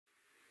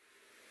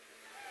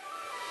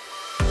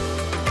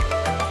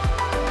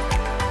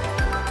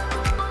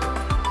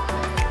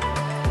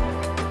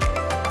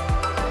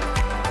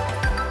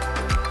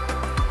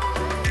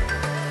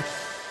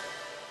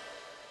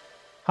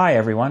Hi,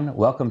 everyone.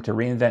 Welcome to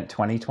reInvent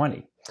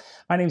 2020.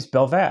 My name is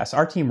Bill Vass.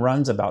 Our team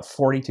runs about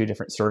 42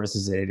 different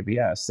services at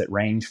AWS that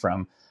range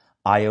from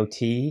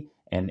IoT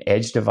and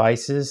edge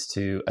devices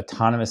to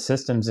autonomous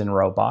systems and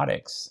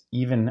robotics,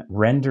 even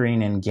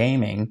rendering and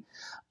gaming,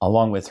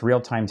 along with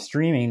real-time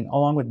streaming,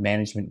 along with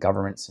management,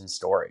 governance, and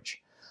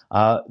storage.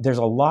 There's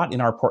a lot in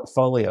our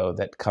portfolio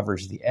that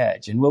covers the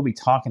edge, and we'll be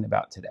talking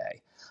about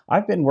today.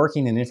 I've been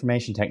working in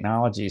information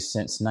technology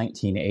since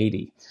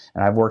 1980,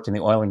 and I've worked in the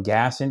oil and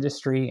gas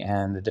industry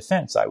and the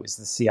defense. I was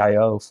the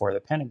CIO for the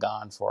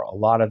Pentagon for a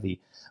lot of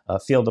the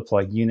field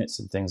deployed units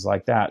and things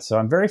like that. So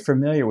I'm very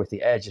familiar with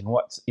the edge and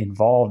what's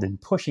involved in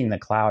pushing the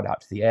cloud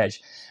out to the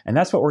edge. And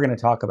that's what we're going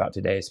to talk about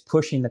today, is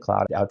pushing the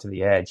cloud out to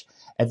the edge.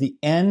 At the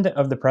end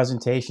of the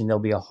presentation,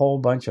 there'll be a whole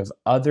bunch of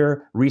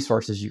other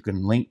resources you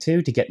can link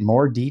to get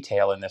more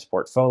detail in this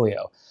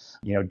portfolio.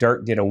 You know,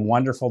 Dirk did a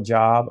wonderful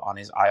job on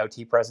his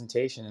IoT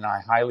presentation, and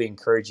I highly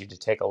encourage you to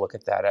take a look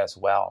at that as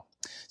well.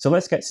 So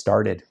let's get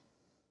started.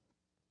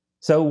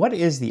 So what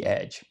is the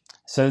edge?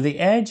 So the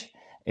edge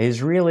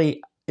is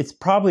really, it's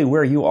probably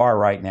where you are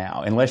right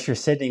now, unless you're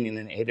sitting in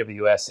an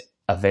AWS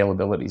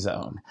availability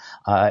zone.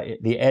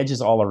 The edge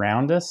is all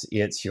around us.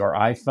 It's your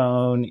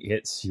iPhone,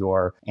 it's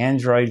your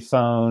Android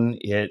phone,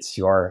 it's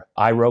your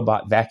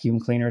iRobot vacuum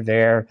cleaner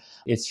there,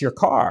 it's your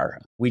car.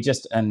 We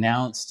just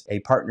announced a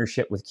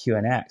partnership with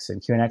QNX,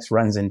 and QNX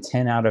runs in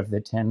 10 out of the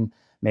 10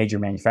 major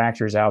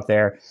manufacturers out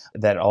there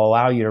that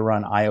allow you to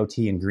run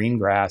IoT and green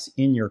grass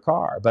in your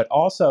car. But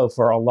also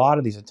for a lot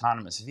of these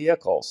autonomous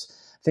vehicles,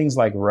 things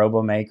like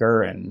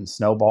RoboMaker and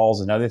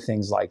Snowballs and other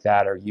things like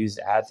that are used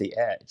at the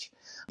edge.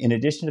 In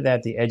addition to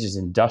that, the edge is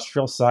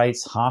industrial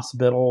sites,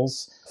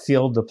 hospitals,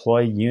 field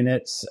deployed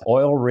units,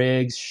 oil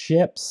rigs,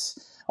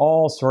 ships.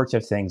 All sorts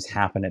of things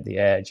happen at the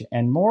edge,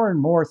 and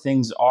more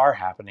things are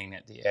happening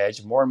at the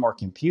edge. More and more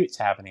compute's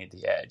happening at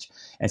the edge.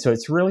 And so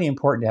it's really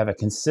important to have a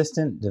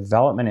consistent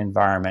development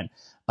environment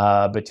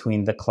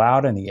between the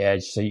cloud and the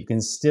edge so you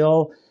can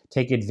still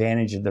take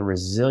advantage of the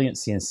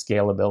resiliency and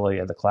scalability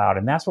of the cloud.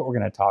 And that's what we're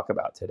going to talk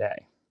about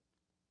today.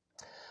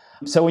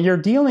 So when you're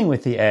dealing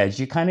with the edge,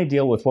 you kind of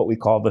deal with what we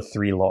call the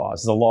three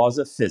laws, the laws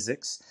of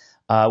physics.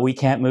 We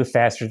can't move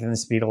faster than the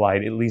speed of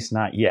light, at least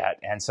not yet.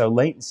 And so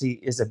latency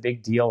is a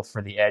big deal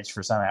for the edge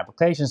for some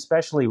applications,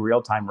 especially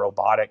real-time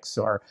robotics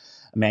or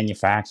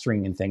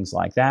manufacturing and things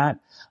like that.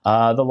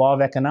 The law of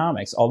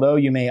economics. Although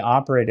you may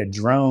operate a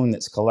drone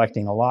that's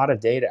collecting a lot of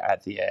data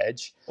at the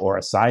edge, or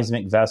a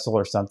seismic vessel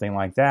or something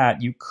like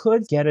that, you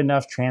could get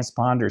enough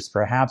transponders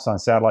perhaps on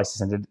satellites to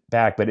send it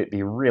back, but it'd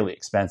be really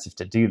expensive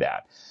to do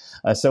that.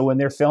 So when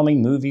they're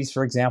filming movies,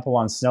 for example,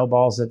 on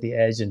Snowballs at the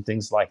edge and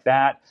things like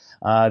that,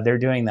 they're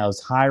doing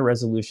those high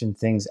resolution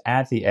things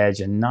at the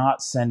edge and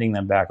not sending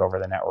them back over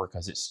the network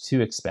because it's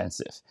too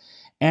expensive.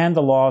 And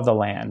the law of the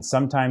land.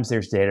 Sometimes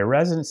there's data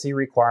residency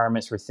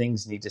requirements where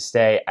things need to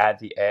stay at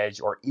the edge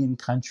or in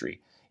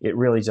country. It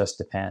really just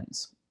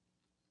depends.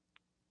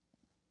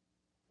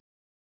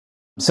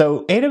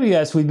 So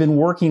AWS, we've been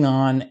working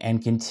on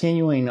and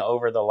continuing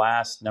over the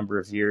last number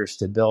of years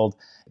to build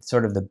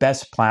sort of the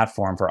best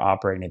platform for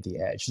operating at the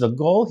edge. The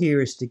goal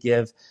here is to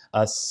give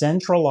a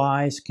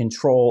centralized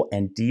control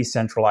and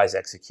decentralized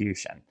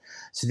execution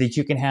so that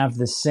you can have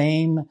the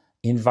same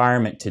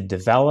environment to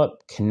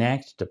develop,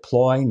 connect,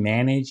 deploy,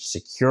 manage,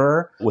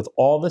 secure with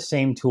all the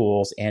same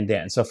tools end to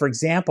end. So for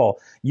example,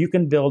 you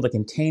can build a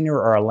container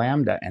or a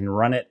Lambda and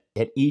run it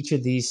at each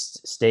of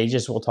these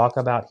stages we'll talk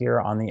about here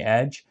on the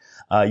edge.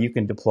 You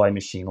can deploy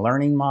machine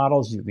learning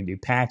models, you can do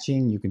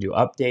patching, you can do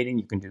updating,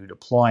 you can do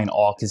deploying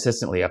all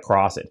consistently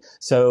across it.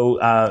 So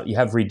you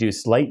have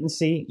reduced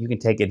latency, you can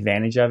take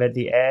advantage of at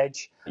the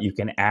edge. You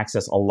can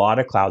access a lot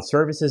of cloud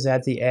services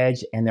at the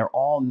edge, and they're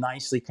all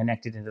nicely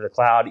connected into the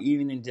cloud,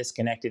 even in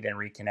disconnected and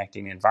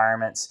reconnecting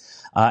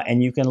environments.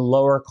 And you can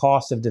lower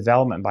cost of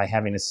development by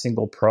having a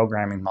single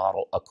programming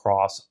model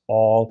across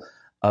all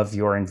of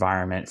your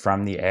environment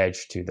from the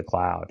edge to the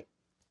cloud.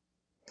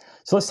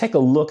 So let's take a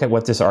look at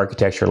what this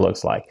architecture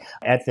looks like.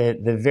 At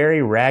the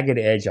very ragged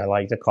edge, I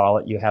like to call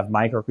it, you have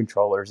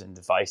microcontrollers and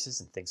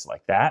devices and things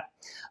like that.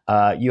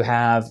 You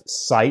have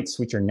sites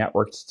which are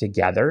networked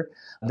together.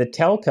 The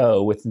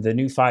telco with the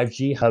new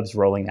 5G hubs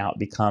rolling out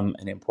become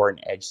an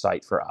important edge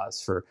site for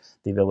us for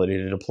the ability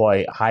to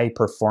deploy high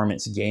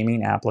performance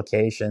gaming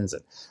applications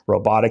and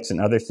robotics and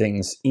other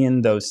things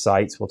in those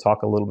sites. We'll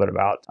talk a little bit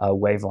about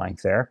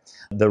wavelength there.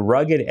 The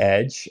rugged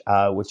edge,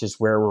 which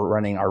is where we're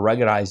running our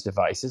ruggedized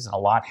devices, and a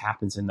lot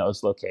happens in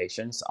those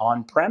locations.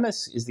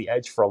 On-premise is the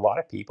edge for a lot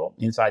of people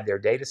inside their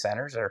data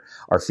centers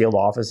or field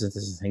offices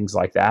and things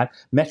like that.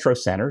 Metro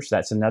centers,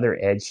 that's another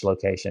edge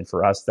location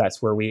for us.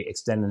 That's where we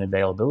extend an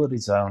availability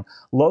zone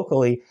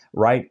locally,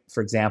 right,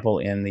 for example,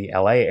 in the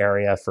LA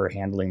area for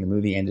handling the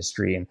movie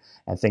industry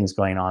and things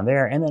going on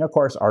there. And then, of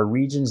course, our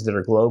regions that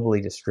are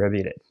globally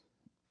distributed.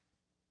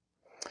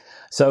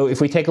 So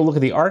if we take a look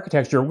at the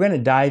architecture, we're going to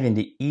dive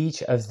into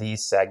each of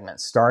these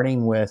segments,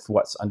 starting with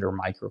what's under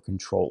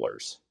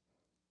microcontrollers.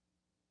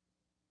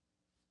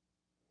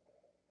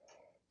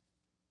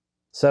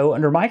 So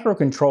under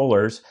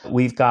microcontrollers,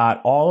 we've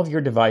got all of your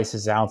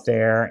devices out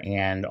there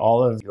and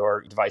all of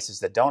your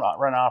devices that don't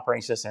run an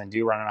operating system and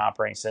do run an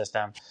operating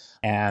system.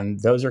 And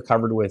those are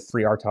covered with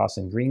FreeRTOS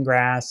and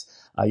Greengrass.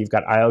 You've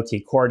got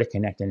IoT Core to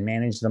connect and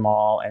manage them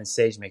all, and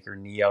SageMaker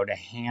Neo to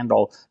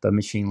handle the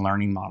machine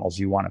learning models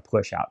you want to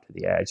push out to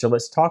the edge. So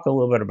let's talk a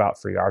little bit about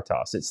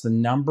FreeRTOS. It's the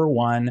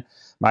 #1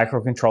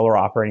 microcontroller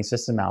operating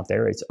system out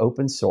there. It's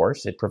open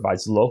source. It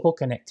provides local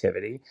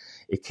connectivity.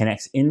 It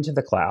connects into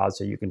the cloud,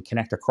 so you can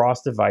connect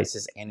across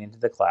devices and into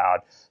the cloud.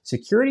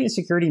 Security and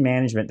security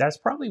management, that's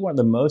probably one of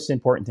the most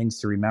important things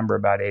to remember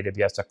about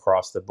AWS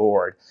across the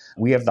board.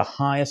 We have the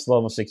highest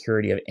level of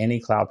security of any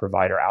cloud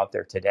provider out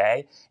there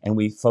today, and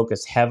we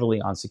focus heavily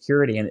on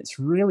security. And it's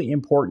really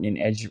important in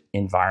edge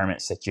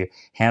environments that you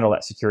handle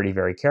that security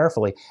very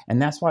carefully.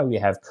 And that's why we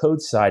have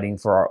code citing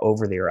for our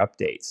over-the-air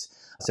updates.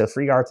 So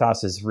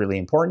FreeRTOS is really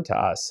important to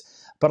us.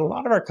 But a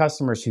lot of our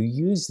customers who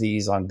use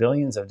these on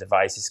billions of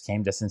devices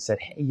came to us and said,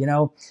 hey,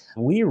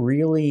 we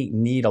really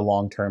need a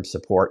long-term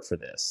support for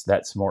this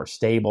that's more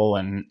stable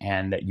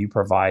and that you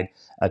provide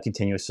a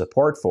continuous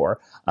support for.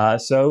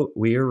 So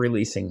we are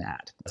releasing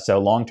that. So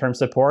long-term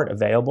support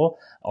available,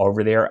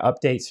 over-the-air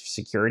updates,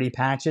 security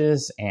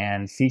patches,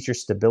 and feature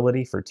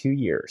stability for 2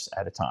 years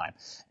at a time.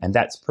 And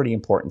that's pretty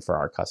important for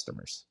our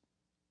customers.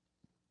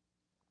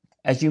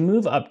 As you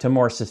move up to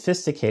more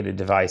sophisticated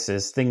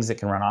devices, things that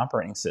can run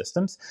operating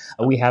systems,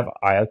 we have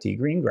IoT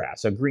Greengrass.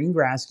 So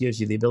Greengrass gives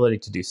you the ability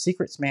to do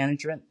secrets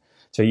management.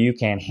 So you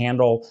can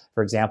handle,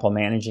 for example,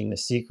 managing the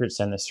secrets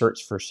and the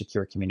search for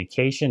secure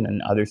communication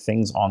and other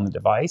things on the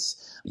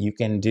device. You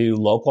can do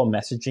local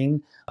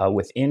messaging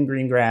within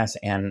Greengrass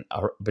and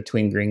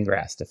between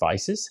Greengrass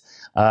devices.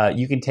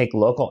 You can take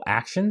local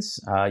actions.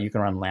 You can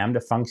run Lambda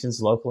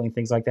functions locally and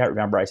things like that.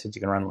 Remember, I said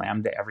you can run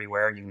Lambda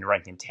everywhere. You can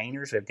run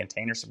containers. We have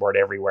container support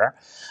everywhere.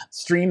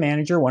 Stream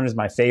Manager, one of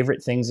my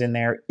favorite things in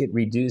there. It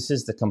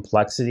reduces the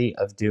complexity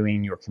of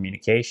doing your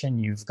communication.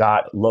 You've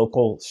got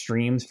local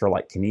streams for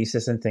like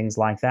Kinesis and things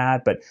like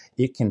that, but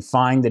it can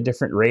find the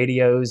different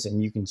radios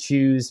and you can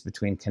choose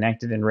between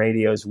connected and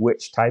radios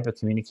which type of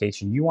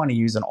communication you want to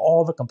use, and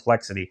all the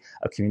complexity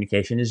of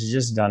communication is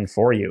just done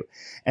for you.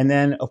 And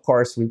then, of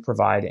course, we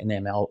provide an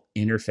ML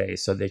interface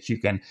so that you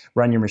can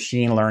run your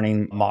machine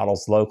learning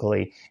models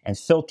locally and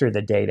filter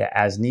the data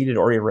as needed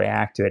or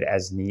react to it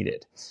as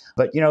needed.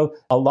 But,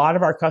 a lot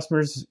of our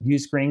customers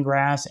use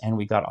Greengrass and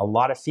we got a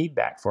lot of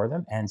feedback for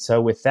them. And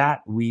so with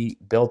that, we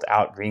built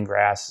out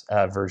Greengrass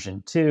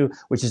version 2,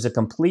 which is a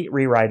complete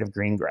rewrite of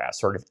Greengrass,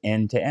 sort of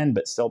end to end,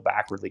 but still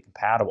backwardly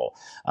compatible,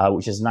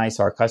 which is nice.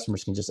 So our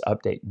customers can just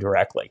update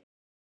directly.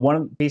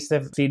 One piece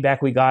of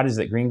feedback we got is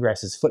that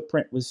Greengrass's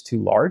footprint was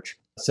too large.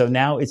 So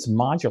now it's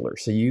modular.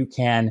 So you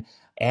can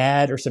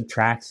add or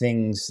subtract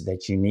things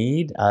that you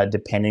need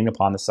depending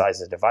upon the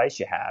size of the device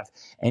you have.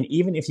 And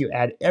even if you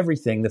add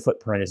everything, the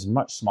footprint is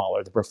much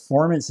smaller. The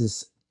performance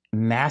is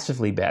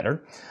massively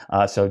better.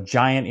 So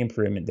giant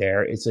improvement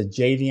there. It's a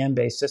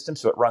JVM-based system,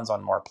 so it runs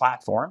on more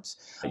platforms.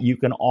 You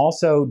can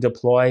also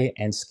deploy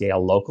and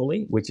scale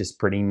locally, which is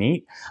pretty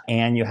neat.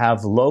 And you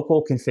have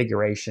local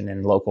configuration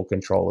and local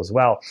control as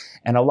well.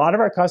 And a lot of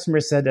our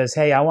customers said to us,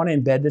 hey, I want to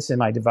embed this in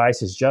my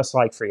devices just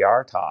like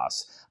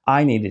FreeRTOS.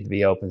 I need it to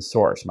be open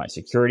source. My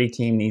security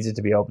team needs it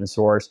to be open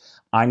source.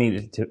 I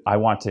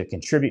want to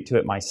contribute to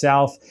it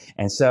myself.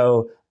 And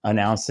so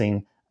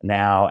announcing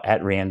now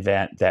at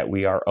reInvent that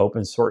we are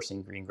open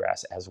sourcing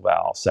Greengrass as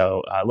well.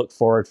 So I look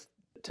forward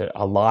to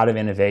a lot of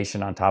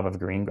innovation on top of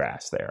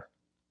Greengrass there.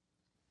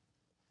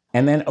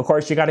 And then, of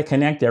course, you got to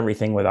connect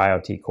everything with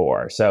IoT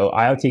Core. So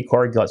IoT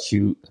Core lets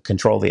you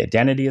control the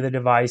identity of the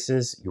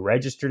devices, you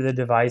register the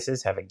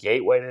devices, have a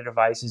gateway to the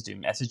devices, do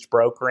message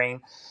brokering.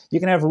 You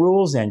can have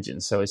rules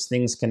engines. So as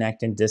things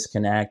connect and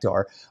disconnect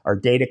or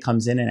data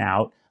comes in and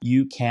out,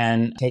 you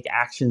can take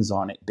actions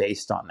on it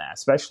based on that,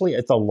 especially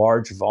at the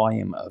large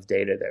volume of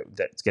data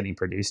that's getting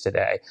produced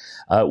today.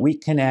 We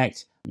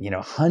connect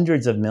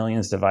hundreds of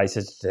millions of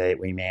devices today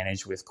we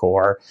manage with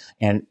Core,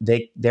 and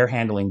they're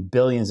handling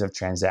billions of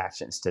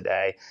transactions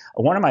today.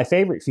 One of my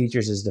favorite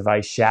features is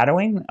device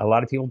shadowing. A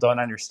lot of people don't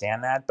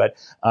understand that, but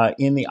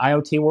in the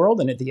IoT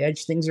world and at the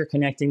edge, things are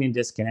connecting and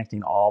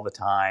disconnecting all the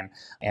time.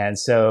 And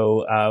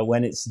so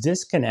when it's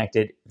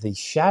disconnected, the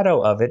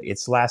shadow of it,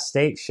 its last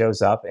state,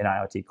 shows up in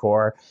IoT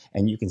Core,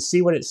 and you can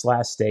see what its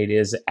last state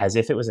is as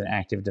if it was an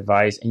active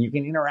device, and you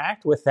can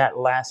interact with that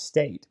last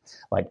state,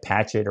 like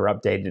patch it or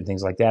update it and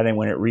things like that. And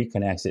when it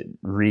reconnects, it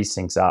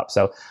resyncs up.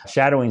 So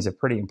shadowing is a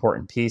pretty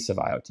important piece of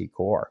IoT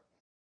Core.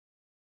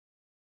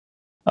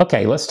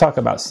 Okay, let's talk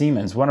about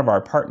Siemens, one of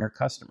our partner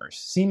customers.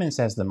 Siemens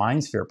has the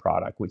MindSphere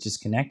product, which is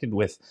connected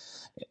with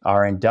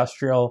our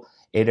industrial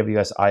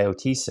AWS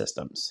IoT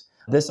systems.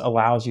 This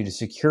allows you to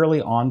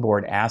securely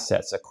onboard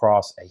assets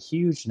across a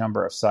huge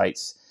number of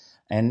sites.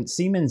 And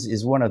Siemens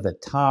is one of the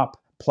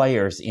top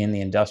players in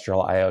the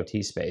industrial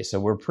IoT space. So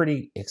we're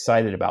pretty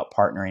excited about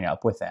partnering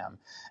up with them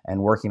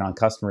and working on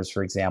customers,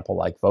 for example,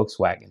 like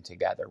Volkswagen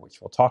together,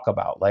 which we'll talk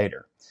about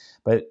later.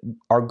 But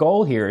our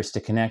goal here is to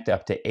connect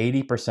up to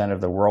 80%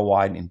 of the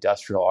worldwide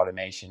industrial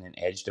automation and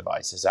edge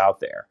devices out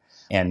there.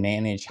 and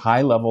manage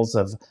high levels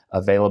of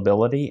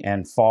availability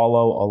and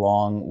follow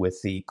along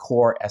with the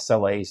core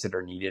SLAs that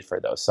are needed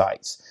for those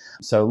sites.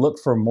 So look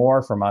for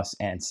more from us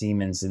and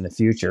Siemens in the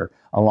future,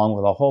 along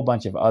with a whole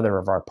bunch of other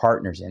of our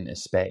partners in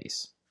this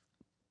space.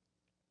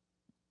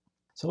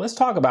 So let's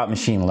talk about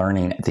machine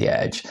learning at the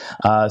edge.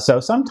 So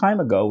some time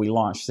ago, we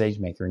launched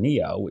SageMaker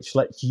Neo, which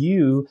lets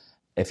you,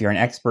 if you're an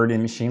expert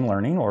in machine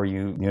learning or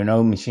you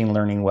know machine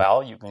learning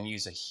well, you can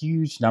use a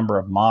huge number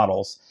of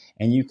models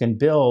and you can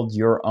build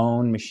your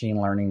own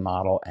machine learning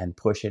model and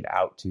push it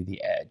out to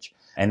the edge.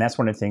 And that's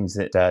one of the things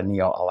that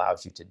Neo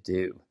allows you to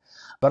do.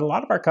 But a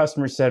lot of our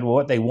customers said, well,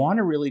 what they want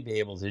to really be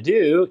able to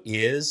do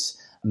is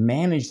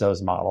manage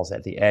those models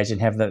at the edge and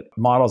have the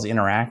models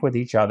interact with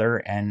each other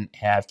and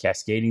have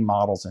cascading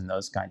models and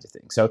those kinds of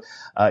things. So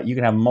you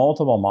can have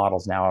multiple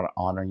models now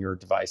on your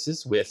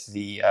devices with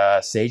the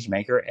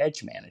SageMaker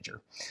Edge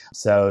Manager.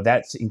 So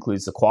that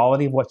includes the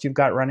quality of what you've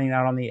got running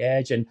out on the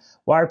edge. And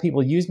why do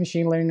people use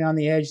machine learning on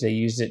the edge? They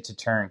use it to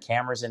turn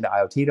cameras into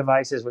IoT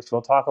devices, which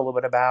we'll talk a little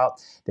bit about.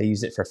 They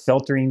use it for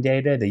filtering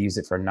data. They use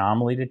it for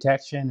anomaly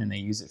detection, and they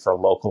use it for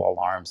local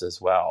alarms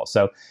as well.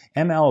 So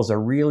ML is a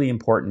really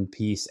important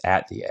piece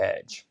at the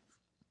edge.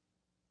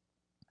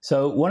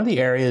 So one of the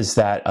areas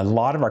that a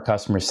lot of our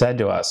customers said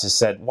to us is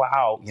said,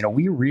 wow,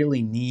 we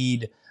really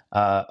need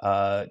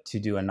to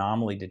do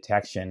anomaly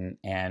detection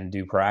and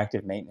do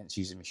proactive maintenance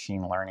using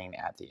machine learning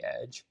at the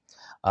edge.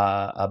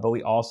 But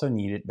we also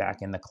need it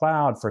back in the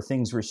cloud for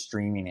things we're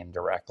streaming in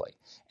directly.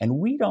 And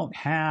we don't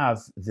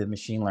have the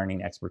machine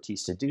learning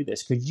expertise to do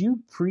this. Could you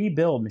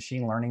pre-build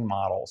machine learning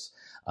models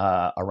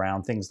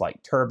around things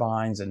like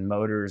turbines and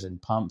motors and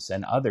pumps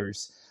and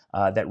others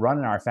that run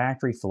in our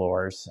factory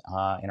floors,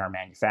 in our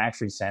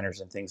manufacturing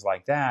centers and things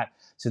like that,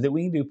 so that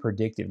we can do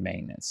predictive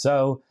maintenance?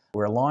 So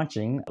we're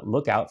launching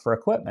Lookout for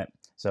Equipment.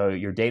 So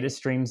your data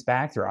streams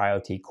back through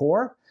IoT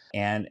Core,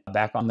 and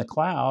back on the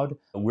cloud,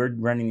 we're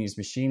running these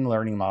machine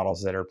learning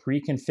models that are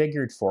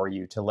pre-configured for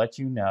you to let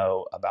you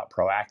know about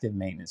proactive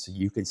maintenance so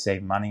you can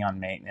save money on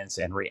maintenance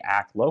and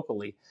react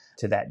locally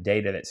to that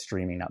data that's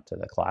streaming up to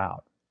the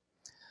cloud.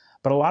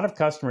 But a lot of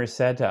customers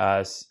said to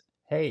us,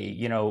 hey,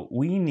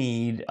 we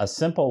need a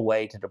simple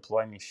way to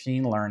deploy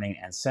machine learning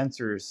and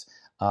sensors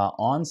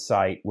on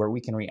site where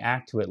we can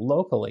react to it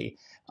locally,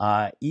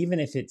 even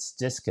if it's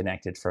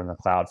disconnected from the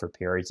cloud for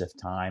periods of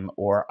time,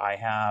 or I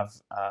have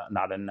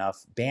not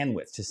enough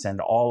bandwidth to send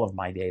all of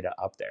my data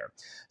up there.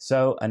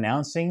 So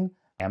announcing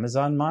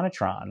Amazon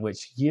Monitron,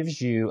 which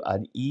gives you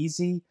an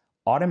easy,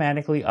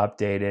 automatically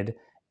updated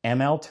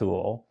ML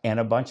tool and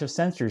a bunch of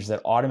sensors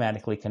that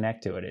automatically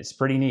connect to it. It's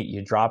pretty neat.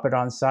 You drop it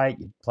on site,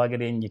 you plug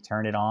it in, you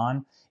turn it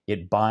on,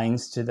 it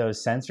binds to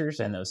those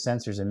sensors, and those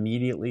sensors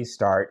immediately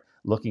start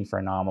looking for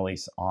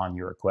anomalies on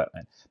your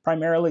equipment,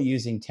 primarily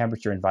using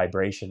temperature and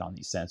vibration on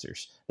these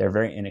sensors. They're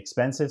very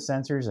inexpensive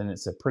sensors, and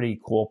it's a pretty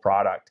cool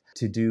product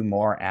to do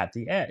more at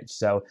the edge.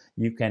 So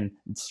you can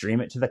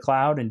stream it to the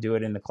cloud and do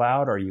it in the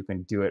cloud, or you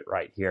can do it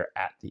right here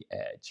at the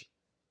edge.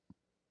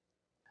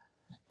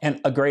 And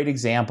a great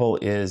example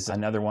is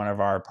another one of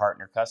our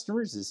partner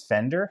customers is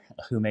Fender,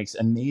 who makes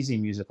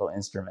amazing musical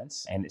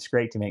instruments. And it's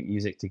great to make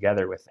music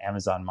together with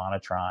Amazon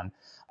Monitron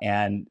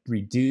and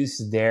reduce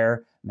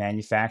their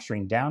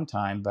manufacturing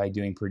downtime by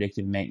doing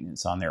predictive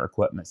maintenance on their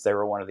equipment. They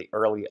were one of the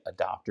early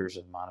adopters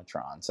of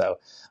Monitron. So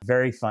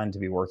very fun to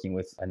be working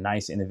with a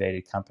nice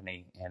innovative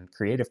company and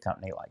creative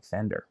company like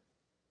Fender.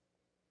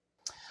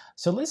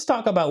 So let's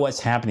talk about what's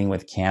happening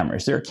with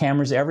cameras. There are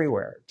cameras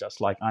everywhere,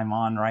 just like I'm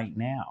on right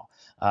now.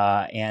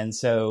 And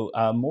so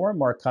more and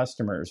more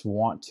customers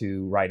want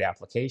to write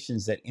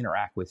applications that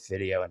interact with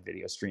video and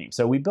video stream.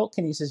 So we built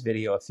Kinesis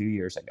Video a few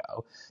years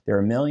ago. There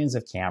are millions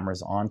of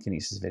cameras on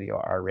Kinesis Video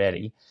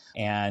already,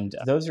 and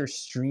those are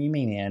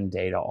streaming in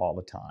data all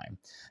the time.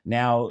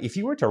 Now, if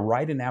you were to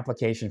write an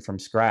application from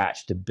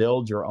scratch to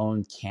build your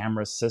own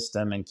camera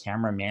system and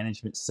camera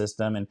management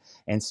system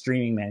and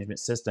streaming management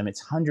system, it's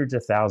hundreds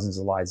of thousands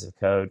of lines of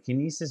code.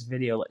 Kinesis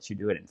Video lets you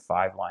do it in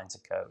 5 lines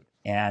of code.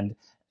 And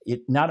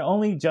it not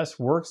only just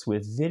works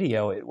with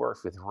video, it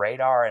works with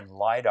radar and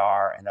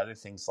LiDAR and other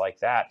things like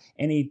that,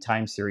 any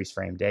time series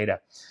frame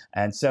data.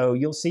 And so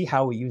you'll see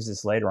how we use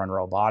this later on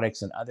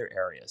robotics and other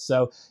areas.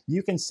 So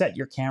you can set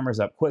your cameras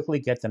up quickly,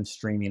 get them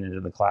streaming into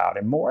the cloud.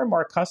 And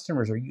more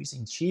customers are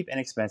using cheap and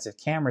expensive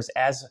cameras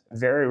as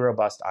very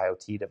robust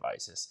IoT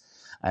devices.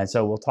 And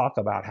so we'll talk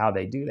about how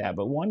they do that.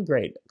 But one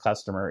great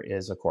customer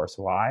is, of course,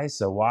 Wyze.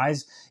 So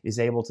Wyze is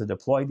able to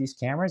deploy these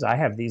cameras. I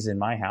have these in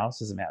my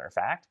house, as a matter of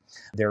fact.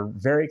 They're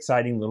very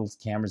exciting little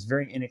cameras,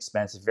 very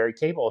inexpensive, very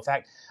capable. In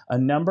fact, a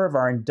number of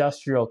our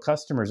industrial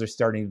customers are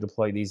starting to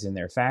deploy these in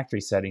their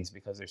factory settings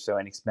because they're so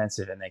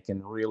inexpensive and they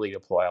can really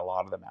deploy a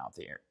lot of them out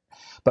there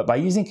But by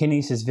using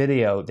Kinesis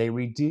Video, they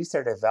reduced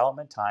their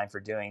development time for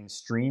doing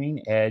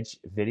streaming edge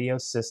video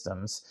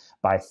systems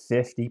by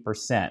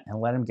 50% and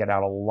let them get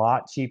out a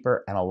lot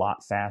cheaper and a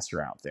lot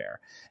faster out there.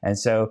 And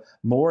so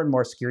more and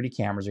more security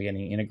cameras are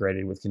getting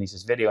integrated with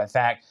Kinesis Video. In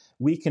fact,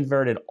 we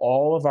converted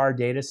all of our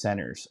data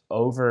centers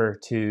over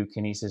to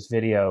Kinesis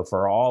Video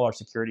for all our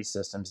security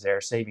systems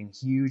there, saving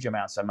huge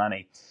amounts of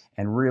money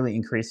and really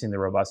increasing the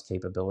robust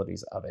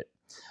capabilities of it.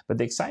 But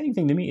the exciting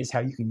thing to me is how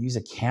you can use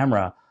a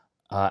camera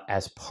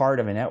as part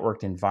of a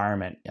networked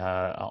environment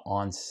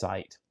on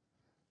site.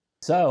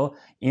 So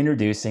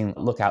introducing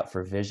Lookout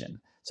for Vision.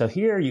 So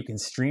here you can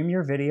stream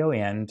your video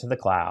into the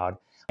cloud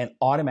and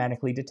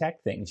automatically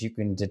detect things. You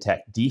can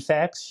detect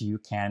defects, you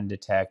can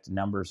detect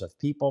numbers of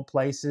people,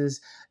 places,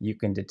 you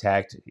can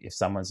detect if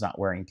someone's not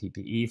wearing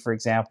PPE, for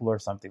example, or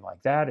something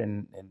like that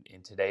in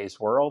today's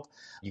world.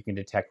 You can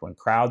detect when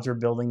crowds are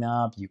building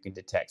up, you can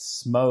detect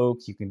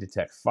smoke, you can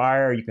detect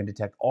fire, you can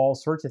detect all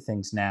sorts of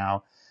things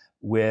now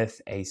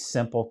with a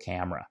simple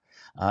camera.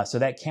 So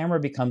that camera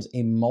becomes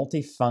a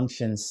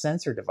multifunction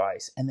sensor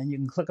device, and then you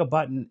can click a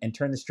button and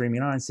turn the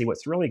streaming on and see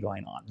what's really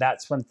going on.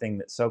 That's one thing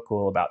that's so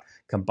cool about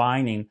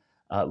combining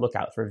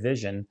Lookout for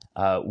Vision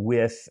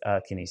with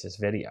Kinesis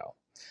Video.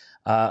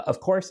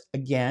 Of course,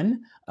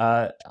 again,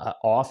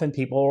 often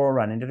people will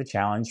run into the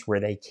challenge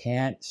where they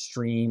can't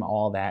stream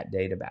all that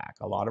data back.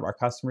 A lot of our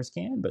customers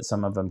can, but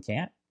some of them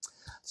can't.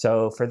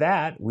 So for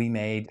that, we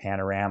made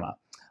Panorama.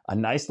 A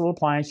nice little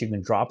appliance you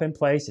can drop in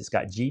place. It's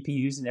got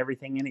GPUs and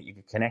everything in it. You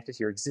can connect it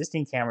to your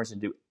existing cameras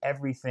and do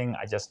everything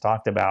I just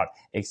talked about,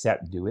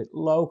 except do it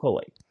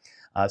locally.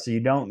 So you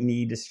don't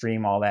need to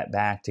stream all that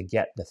back to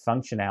get the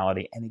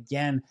functionality. And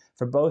again,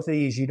 for both of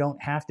these, you don't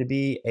have to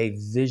be a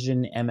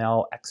Vision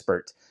ML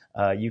expert.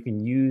 You can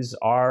use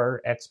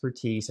our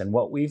expertise and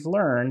what we've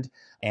learned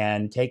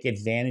and take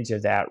advantage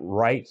of that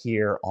right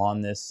here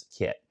on this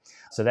kit.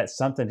 So that's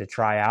something to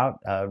try out.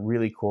 A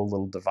really cool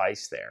little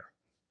device there.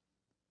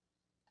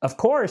 Of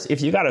course,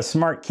 if you got a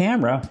smart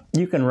camera,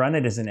 you can run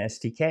it as an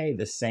SDK,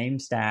 the same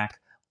stack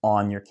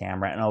on your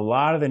camera. And a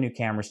lot of the new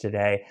cameras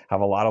today have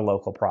a lot of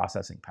local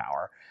processing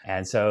power.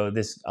 And so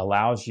this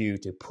allows you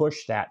to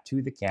push that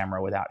to the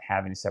camera without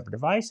having a separate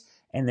device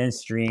and then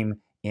stream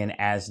in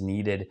as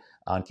needed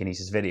on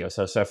Kinesis Video.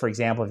 So for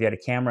example, if you had a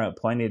camera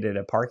pointed at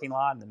a parking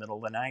lot in the middle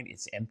of the night,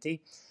 it's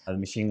empty. The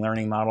machine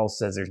learning model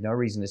says there's no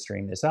reason to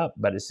stream this up,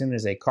 but as soon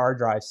as a car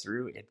drives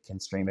through, it can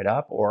stream it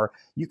up. Or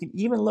you can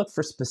even look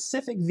for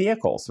specific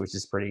vehicles, which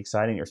is pretty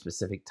exciting, or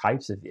specific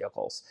types of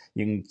vehicles.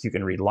 You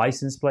can read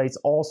license plates,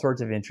 all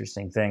sorts of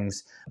interesting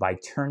things by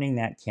turning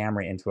that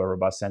camera into a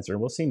robust sensor.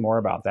 We'll see more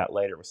about that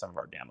later with some of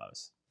our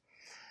demos.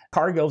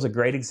 Cargill's a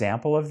great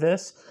example of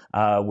this,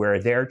 where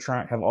they're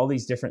trying have all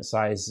these different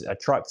size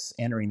trucks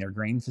entering their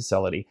grain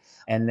facility,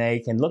 and they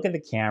can look at the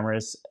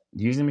cameras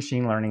using a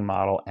machine learning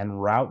model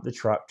and route the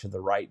truck to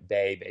the right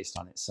bay based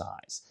on its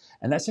size.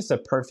 And that's just a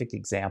perfect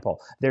example.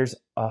 There's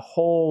a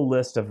whole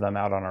list of them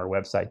out on our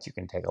website you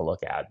can take a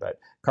look at, but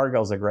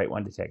Cargill's a great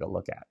one to take a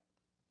look at.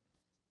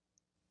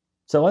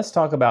 So let's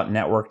talk about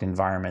networked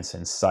environments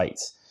and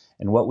sites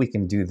and what we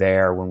can do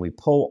there when we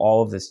pull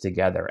all of this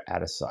together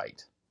at a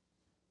site.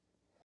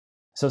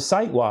 So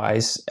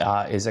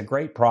SiteWise is a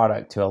great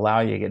product to allow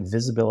you to get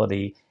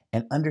visibility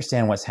and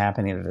understand what's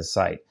happening at a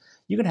site.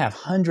 You can have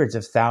hundreds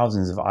of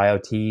thousands of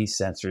IoT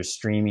sensors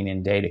streaming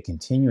in data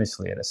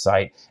continuously at a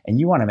site, and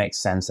you want to make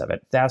sense of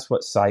it. That's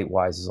what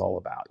SiteWise is all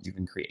about. You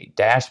can create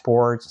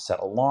dashboards, set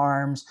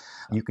alarms,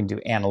 you can do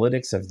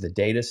analytics of the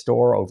data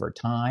store over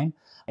time,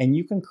 and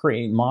you can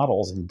create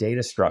models and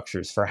data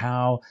structures for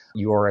how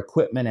your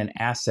equipment and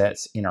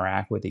assets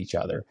interact with each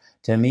other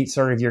to meet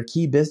sort of your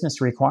key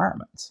business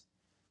requirements.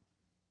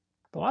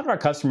 A lot of our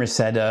customers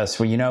said to us,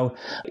 well, you know,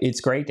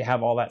 it's great to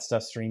have all that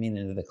stuff streaming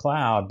into the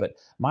cloud, but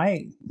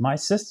my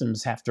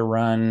systems have to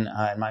run,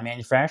 and my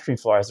manufacturing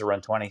floor has to run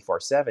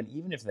 24/7,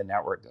 even if the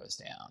network goes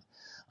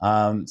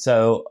down.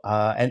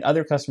 And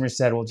other customers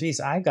said, well, geez,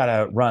 I got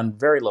to run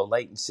very low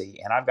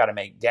latency, and I've got to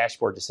make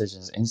dashboard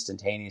decisions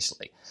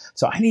instantaneously.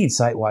 So I need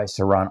SiteWise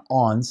to run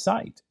on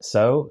site.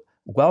 So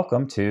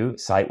welcome to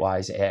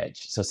SiteWise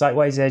Edge. So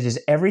SiteWise Edge is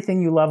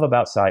everything you love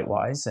about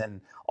SiteWise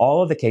and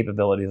all of the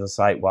capabilities of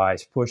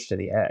SiteWise pushed to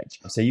the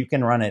edge. So you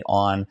can run it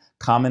on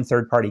common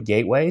third-party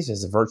gateways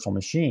as a virtual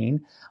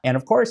machine, and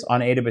of course on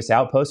AWS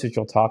Outposts, which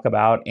we'll talk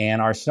about,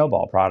 and our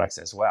Snowball products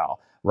as well,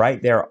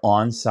 right there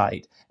on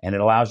site. And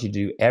it allows you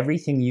to do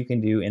everything you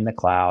can do in the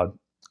cloud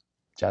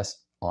just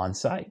on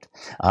site.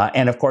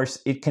 And of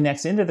course, it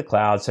connects into the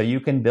cloud so you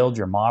can build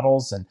your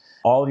models and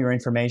all of your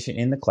information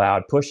in the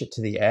cloud, push it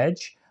to the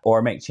edge,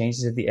 or make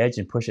changes at the edge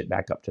and push it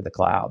back up to the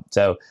cloud.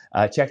 So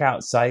check out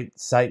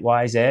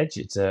SiteWise Edge.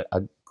 It's a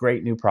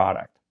great new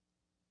product.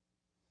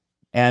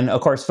 And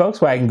of course,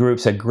 Volkswagen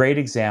Group's a great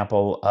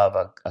example of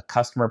a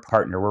customer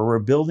partner where we're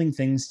building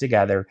things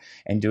together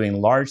and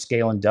doing large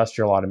scale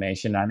industrial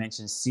automation. I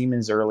mentioned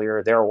Siemens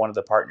earlier. They're one of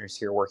the partners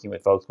here working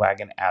with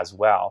Volkswagen as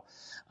well.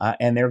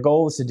 And their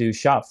goal is to do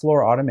shop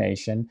floor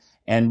automation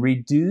and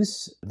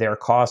reduce their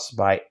costs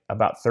by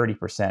about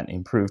 30%,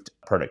 improved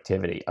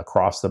productivity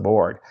across the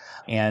board.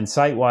 And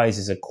SiteWise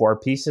is a core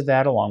piece of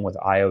that, along with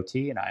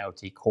IoT and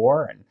IoT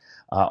Core and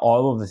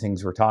all of the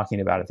things we're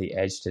talking about at the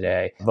edge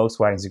today.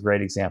 Volkswagen is a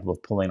great example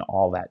of pulling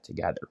all that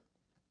together.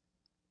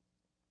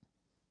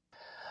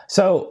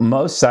 So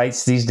most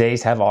sites these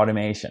days have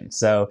automation.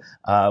 So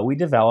we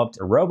developed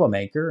a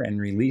RoboMaker and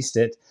released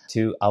it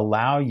to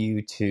allow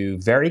you to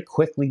very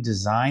quickly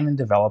design and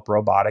develop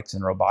robotics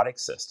and robotic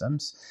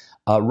systems,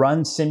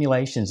 run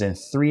simulations in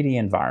 3D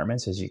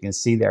environments, as you can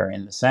see there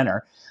in the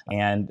center,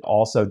 and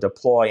also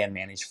deploy and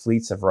manage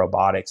fleets of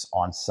robotics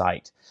on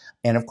site.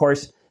 And of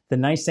course, the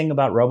nice thing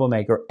about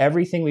RoboMaker,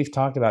 everything we've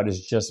talked about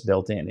is just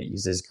built in. It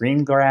uses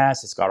green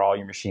grass. It's got all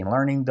your machine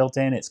learning built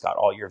in. It's got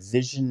all your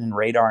vision and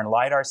radar and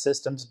LiDAR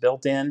systems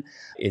built in.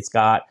 It's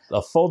got a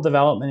full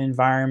development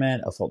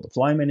environment, a full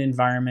deployment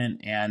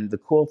environment. And the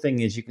cool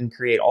thing is you can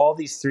create all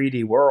these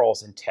 3D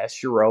worlds and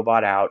test your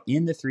robot out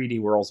in the 3D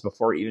worlds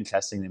before even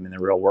testing them in the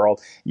real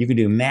world. You can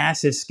do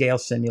massive scale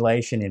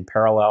simulation in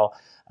parallel.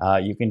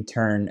 You can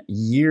turn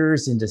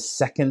years into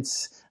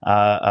seconds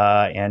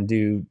and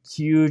do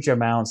huge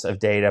amounts of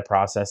data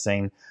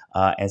processing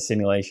and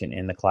simulation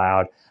in the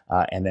cloud.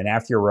 And then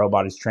after your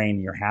robot is trained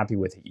and you're happy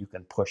with it, you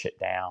can push it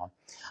down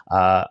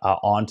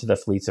onto the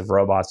fleets of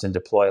robots and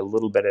deploy a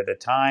little bit at a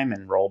time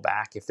and roll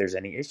back if there's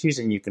any issues.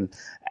 And you can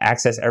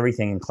access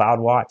everything in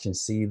CloudWatch and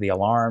see the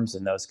alarms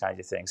and those kinds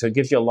of things. So it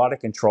gives you a lot of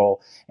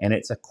control, and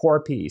it's a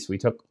core piece. We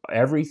took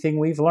everything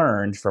we've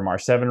learned from our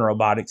 7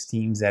 robotics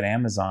teams at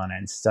Amazon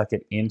and stuck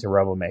it into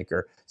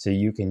RoboMaker so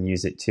you can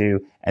use it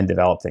too and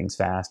develop things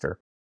faster.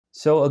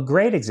 So a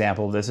great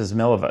example of this is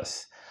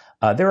Milivis.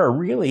 They're a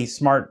really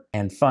smart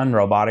and fun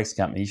robotics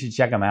company. You should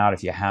check them out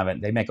if you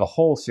haven't. They make a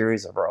whole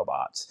series of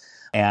robots,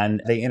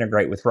 and they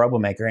integrate with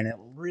RoboMaker, and it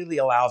really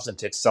allows them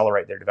to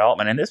accelerate their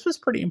development. And this was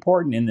pretty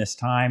important in this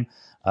time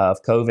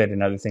of COVID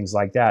and other things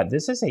like that.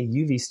 This is a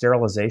UV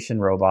sterilization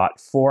robot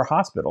for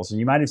hospitals. And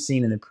you might have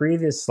seen in the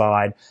previous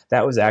slide,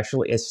 that was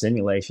actually a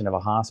simulation of a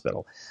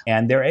hospital.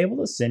 And they're able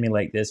to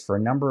simulate this for a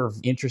number of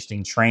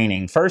interesting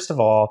training. First of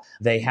all,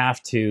 they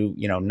have to,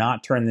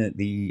 not turn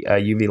the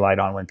UV light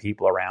on when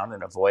people are around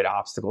and avoid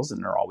obstacles,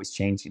 and they're always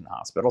changing the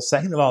hospital.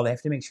 Second of all, they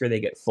have to make sure they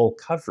get full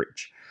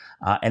coverage.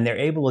 And they're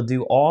able to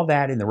do all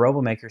that in the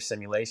RoboMaker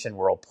simulation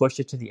world, push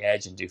it to the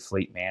edge and do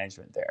fleet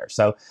management there.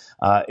 So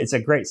it's a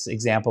great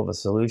example of a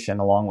solution,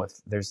 along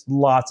with, there's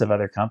lots of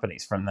other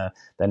companies from the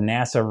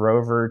NASA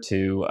rover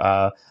to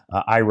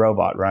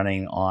iRobot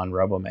running on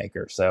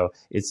RoboMaker. So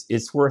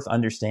it's worth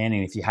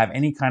understanding. If you have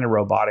any kind of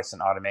robotics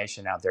and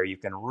automation out there, you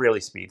can really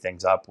speed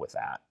things up with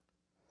that.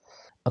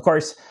 Of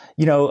course,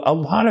 a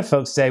lot of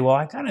folks say, well,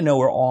 I kind of know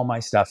where all my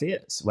stuff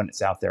is when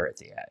it's out there at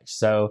the edge.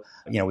 So,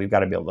 we've got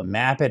to be able to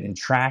map it and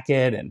track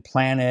it and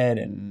plan it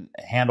and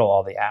handle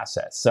all the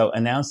assets. So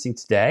announcing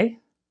today,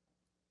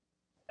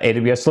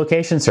 AWS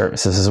Location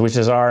Services, which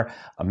is our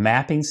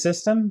mapping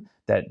system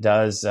that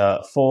does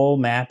full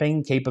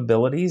mapping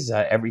capabilities,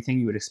 everything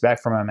you would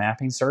expect from a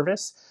mapping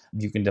service.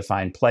 You can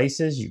define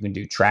places, you can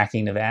do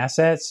tracking of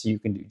assets, you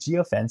can do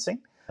geofencing.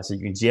 So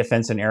you can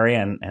geofence an area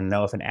and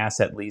know if an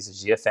asset leaves a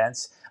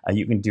geofence.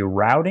 You can do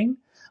routing.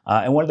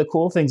 And one of the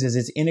cool things is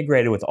it's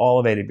integrated with all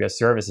of AWS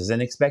services, and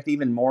expect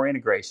even more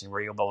integration where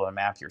you'll be able to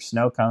map your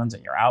snow cones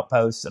and your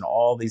outposts and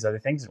all these other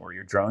things, and where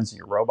your drones and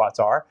your robots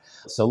are.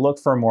 So look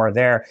for more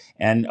there.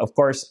 And of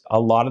course, a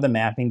lot of the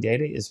mapping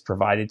data is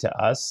provided to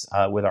us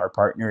with our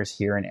partners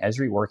here in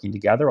Esri, working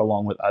together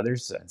along with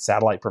others,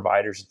 satellite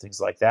providers and things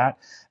like that.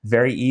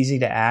 Very easy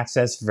to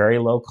access, very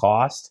low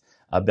cost.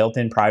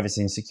 Built-in privacy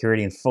and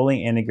security, and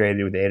fully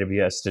integrated with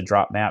AWS to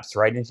drop maps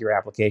right into your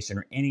application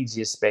or any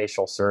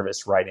geospatial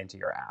service right into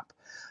your app.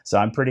 So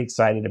I'm pretty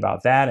excited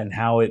about that and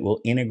how it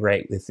will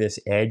integrate with this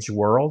edge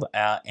world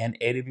and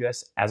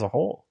AWS as a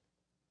whole.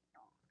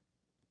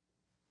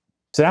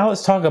 So now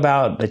let's talk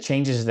about the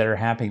changes that are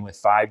happening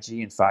with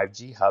 5G and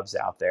 5G hubs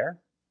out there.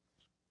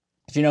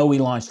 As you know, we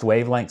launched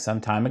Wavelength some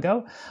time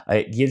ago.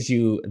 It gives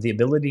you the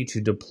ability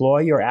to deploy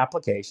your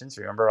applications.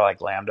 Remember,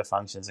 like Lambda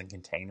functions and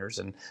containers,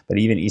 but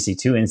even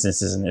EC2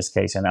 instances in this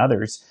case and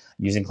others,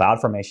 using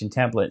CloudFormation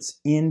templates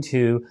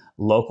into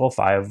local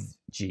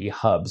 5G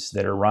hubs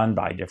that are run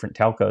by different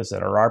telcos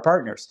that are our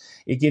partners.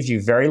 It gives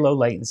you very low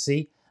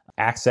latency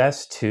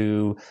access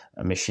to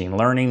machine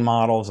learning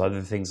models,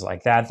 other things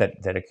like that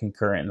are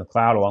concurrent in the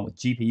cloud, along with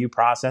GPU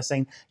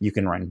processing. You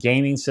can run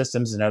gaming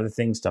systems and other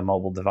things to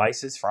mobile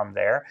devices from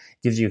there.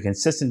 It gives you a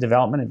consistent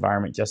development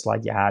environment just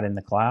like you had in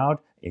the cloud.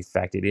 In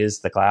fact, it is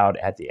the cloud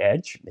at the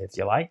edge, if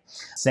you like.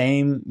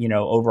 Same,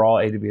 overall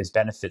AWS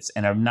benefits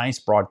and a nice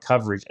broad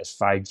coverage as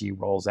 5G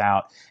rolls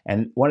out.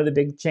 And one of the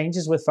big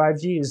changes with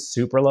 5G is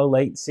super low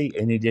latency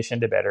in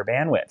addition to better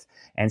bandwidth.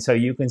 And so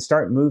you can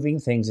start moving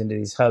things into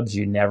these hubs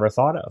you never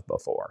thought of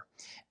before.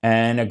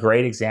 And a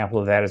great example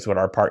of that is what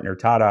our partner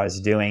Tata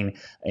is doing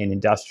in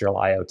industrial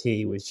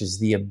IoT, which is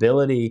the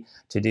ability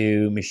to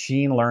do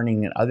machine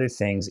learning and other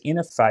things in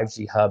a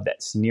 5G hub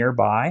that's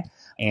nearby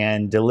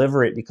and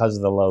deliver it because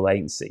of the low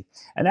latency.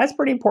 And that's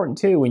pretty important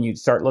too when you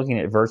start looking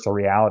at virtual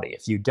reality.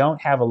 If you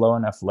don't have a low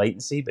enough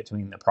latency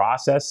between the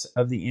process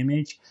of the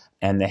image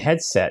and the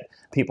headset,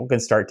 people can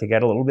start to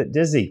get a little bit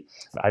dizzy.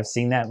 I've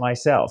seen that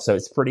myself. So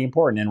it's pretty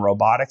important in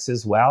robotics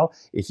as well.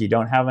 If you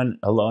don't have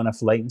a low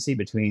enough latency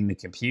between the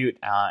compute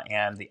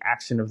and the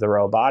action of the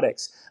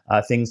robotics,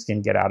 things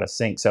can get out of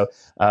sync. So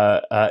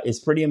it's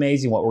pretty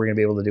amazing what we're going to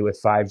be able to do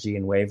with 5G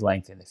and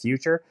wavelength in the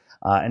future.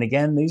 And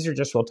again,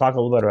 we'll talk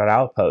a little bit about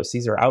outposts.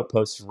 These are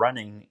outposts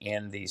running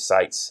in these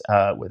sites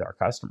with our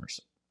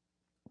customers.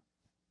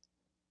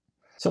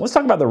 So let's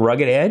talk about the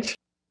rugged edge.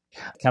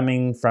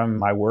 Coming from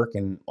my work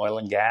in oil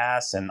and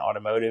gas and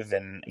automotive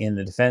and in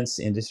the defense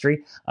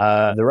industry,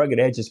 the rugged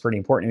edge is pretty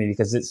important to me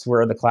because it's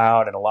where the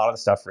cloud and a lot of the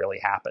stuff really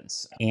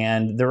happens.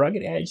 And the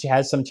rugged edge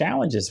has some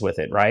challenges with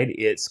it, right?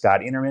 It's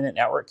got intermittent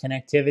network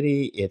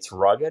connectivity, it's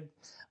rugged.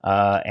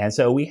 And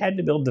so we had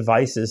to build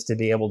devices to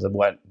be able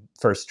to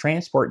first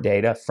transport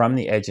data from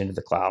the edge into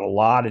the cloud. A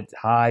lot of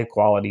high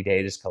quality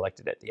data is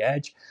collected at the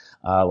edge.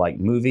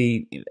 Like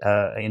movie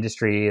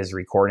industry is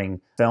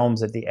recording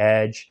films at the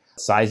edge,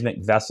 seismic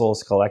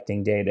vessels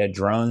collecting data,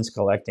 drones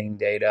collecting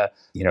data,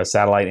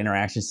 satellite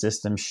interaction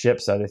systems,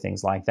 ships, other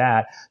things like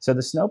that. So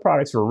the Snow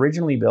products were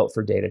originally built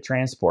for data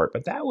transport,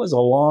 but that was a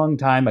long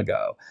time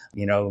ago.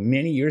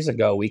 Many years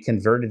ago, we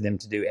converted them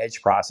to do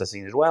edge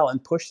processing as well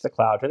and pushed the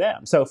cloud to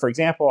them. So for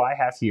example, I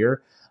have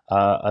here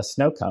a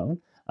snow cone.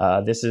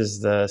 This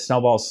is the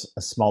Snowball's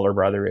smaller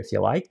brother, if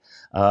you like.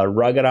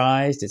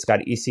 Ruggedized. It's got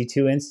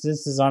EC2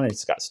 instances on it.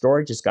 It's got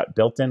storage. It's got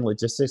built-in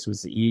logistics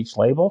with each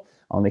label.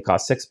 Only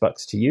costs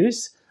 $6 to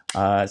use.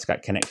 It's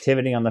got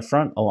connectivity on the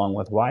front along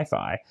with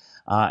Wi-Fi.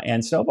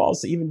 And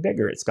Snowball's even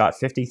bigger. It's got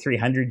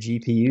 5,300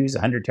 GPUs,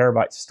 100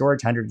 terabytes of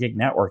storage, 100 gig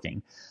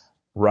networking.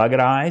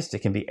 Ruggedized. It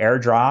can be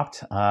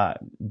airdropped,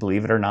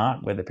 believe it or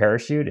not, with a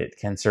parachute. It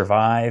can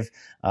survive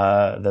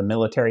the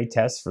military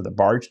tests for the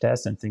barge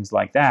tests and things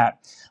like that.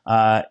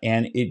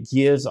 And it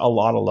gives a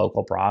lot of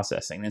local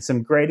processing. And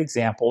some great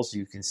examples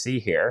you can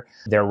see here.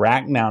 They're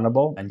rack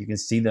mountable, and you can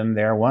see them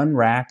there. One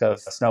rack of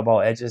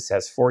Snowball Edges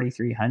has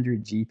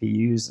 4,300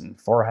 GPUs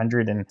and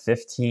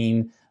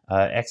 415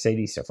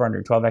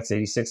 412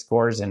 x86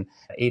 cores and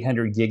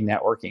 800 gig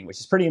networking, which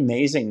is pretty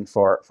amazing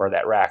for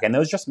that rack. And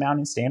those just mount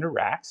in standard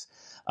racks.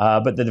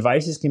 But the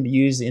devices can be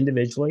used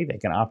individually. They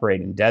can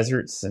operate in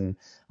deserts and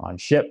on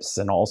ships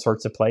and all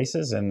sorts of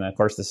places. And of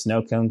course, the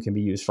snow cone can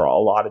be used for a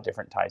lot of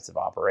different types of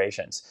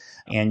operations.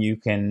 And you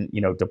can,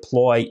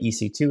 deploy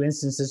EC2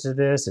 instances of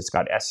this. It's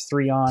got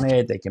S3 on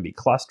it. They can be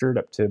clustered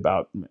up to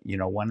about,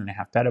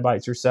 1.5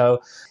 petabytes or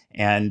so.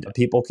 And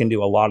people can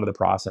do a lot of the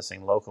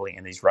processing locally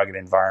in these rugged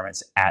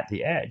environments at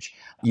the edge.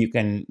 You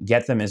can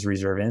get them as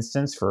reserve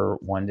instance for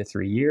 1 to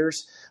 3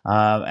 years.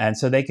 And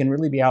so they can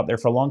really be out there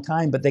for a long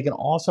time, but they can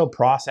also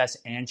process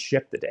and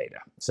ship the data.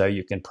 So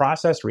you can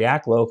process,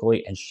 react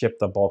locally, and ship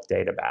the bulk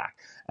data back.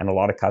 And a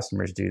lot of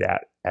customers do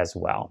that as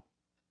well.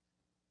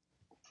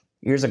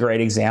 Here's a great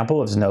example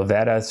of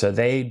Snowvetta. So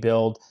they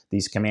build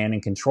these command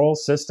and control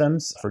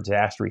systems for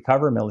disaster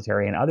recovery,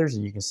 military, and others.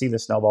 And you can see the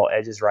Snowball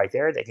Edges right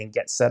there. They can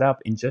get set up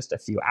in just a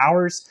few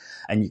hours.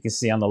 And you can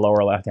see on the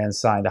lower left-hand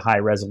side the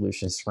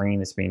high-resolution screen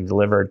that's being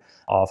delivered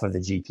off of the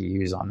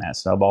GPUs on that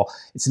Snowball.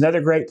 It's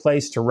another great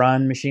place to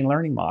run machine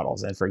learning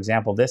models. And for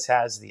example, this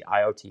has the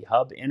IoT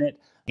hub in it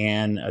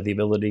and the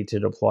ability to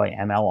deploy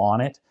ML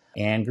on it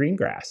and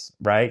Greengrass,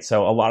 right?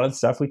 So a lot of the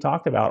stuff we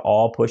talked about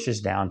all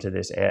pushes down to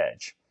this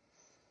edge.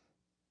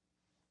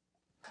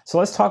 So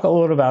let's talk a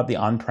little about the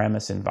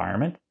on-premise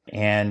environment.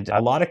 And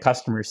a lot of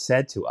customers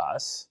said to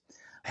us,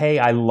 hey,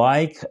 I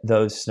like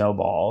those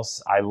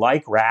snowballs. I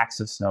like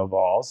racks of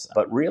snowballs,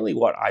 but really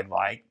what I'd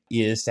like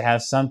is to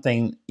have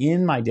something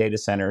in my data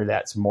center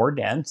that's more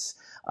dense,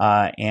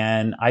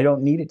 and I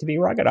don't need it to be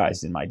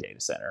ruggedized in my data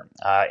center.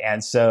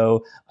 And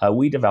so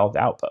we developed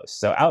Outposts.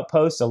 So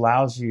Outposts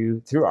allows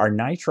you, through our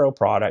Nitro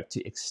product,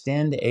 to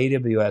extend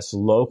AWS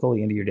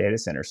locally into your data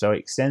center. So it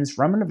extends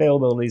from an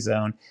availability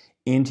zone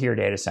into your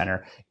data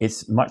center.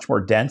 It's much more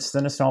dense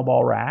than a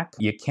Snowball rack.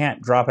 You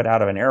can't drop it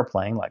out of an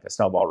airplane like a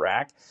Snowball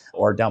rack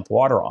or dump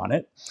water on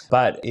it,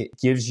 but it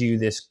gives you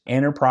this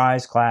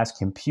enterprise class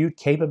compute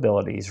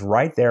capabilities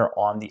right there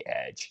on the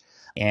edge.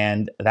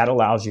 And that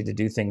allows you to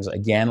do things,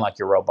 again, like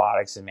your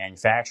robotics and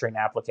manufacturing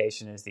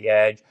application is the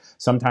edge.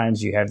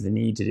 Sometimes you have the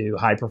need to do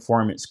high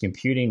performance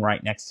computing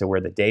right next to where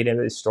the data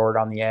is stored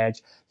on the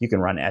edge. You can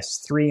run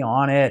S3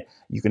 on it.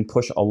 You can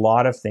push a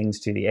lot of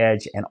things to the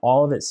edge, and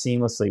all of it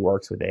seamlessly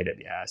works with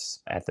AWS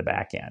at the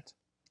back end.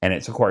 And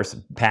it's, of course,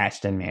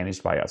 patched and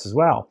managed by us as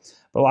well.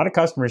 But a lot of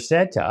customers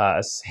said to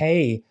us,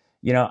 hey,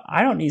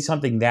 I don't need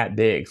something that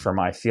big for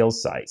my field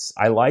sites.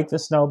 I like the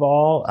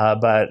Snowball,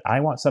 but I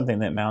want something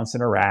that mounts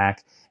in a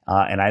rack,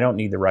 and I don't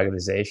need the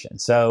ruggedization.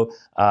 So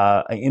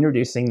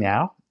introducing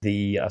now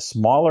the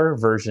smaller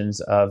versions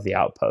of the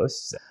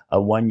Outposts, a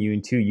 1U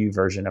and 2U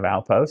version of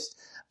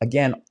Outpost.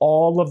 Again,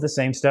 all of the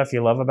same stuff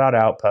you love about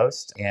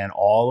Outpost and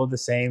all of the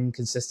same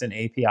consistent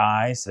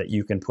APIs that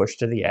you can push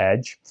to the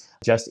edge,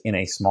 just in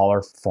a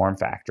smaller form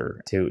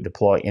factor to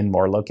deploy in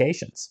more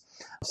locations.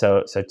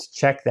 So to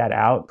check that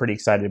out, pretty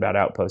excited about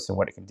Outpost and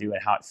what it can do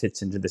and how it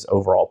fits into this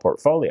overall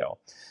portfolio.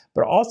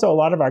 But also a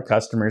lot of our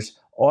customers,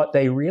 what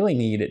they really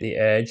need at the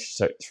edge,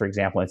 so for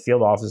example, in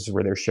field offices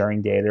where they're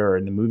sharing data, or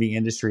in the movie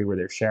industry where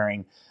they're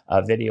sharing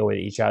video with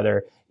each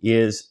other,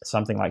 is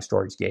something like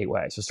Storage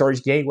Gateway. So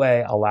Storage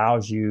Gateway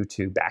allows you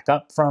to back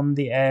up from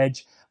the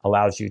edge,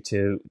 allows you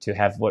to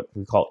have what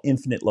we call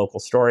infinite local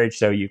storage.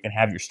 So you can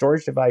have your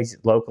storage device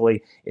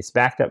locally, it's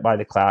backed up by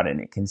the cloud,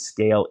 and it can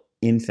scale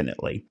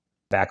infinitely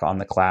back on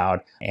the cloud,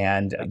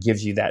 and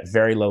gives you that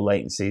very low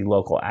latency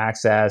local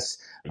access.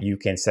 You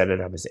can set it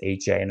up as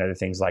HA and other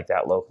things like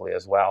that locally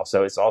as well.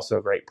 So it's also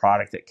a great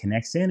product that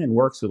connects in and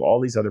works with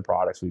all these other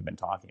products we've been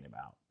talking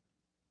about.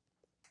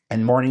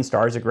 And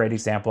Morningstar is a great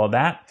example of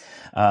that.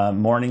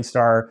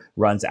 Morningstar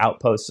runs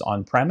Outposts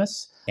on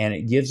premise, and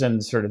it gives them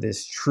sort of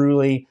this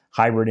truly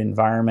hybrid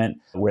environment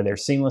where they're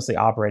seamlessly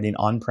operating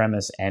on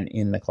premise and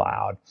in the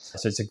cloud.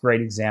 So it's a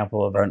great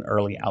example of an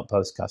early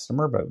Outpost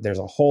customer, but there's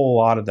a whole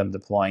lot of them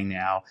deploying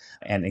now,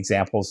 and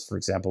examples, for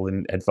example,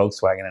 at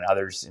Volkswagen and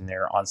others in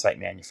their on-site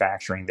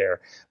manufacturing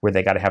there, where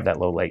they got to have that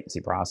low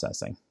latency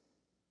processing.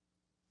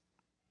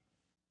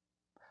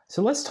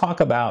 So let's talk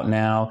about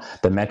now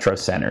the metro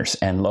centers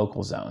and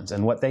local zones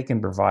and what they can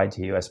provide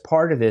to you as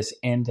part of this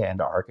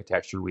end-to-end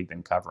architecture we've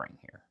been covering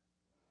here.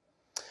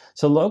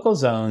 So local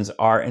zones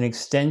are an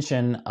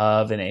extension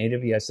of an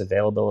AWS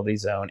availability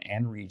zone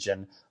and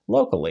region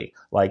locally,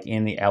 like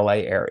in the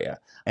LA area.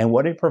 And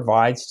what it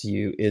provides to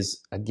you is,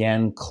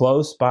 again,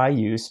 close by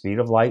you, speed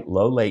of light,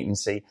 low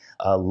latency,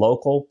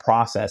 local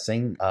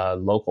processing,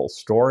 local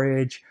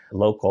storage,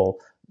 local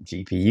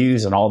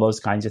GPUs, and all those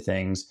kinds of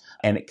things.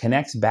 And it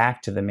connects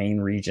back to the main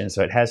region.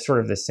 So it has sort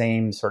of the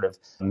same sort of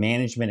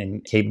management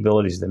and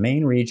capabilities of the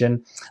main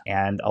region,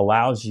 and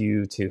allows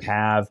you to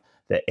have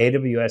the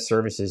AWS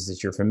services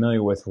that you're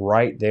familiar with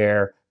right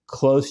there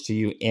close to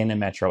you in a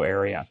metro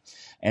area.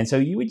 And so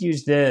you would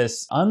use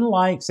this,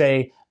 unlike,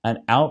 say, an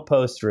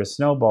Outpost or a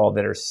Snowball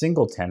that are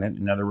single tenant,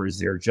 in other words,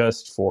 they're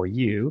just for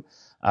you.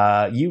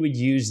 You would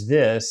use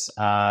this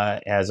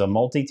as a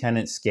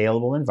multi-tenant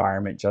scalable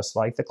environment, just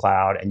like the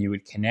cloud, and you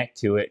would connect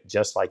to it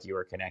just like you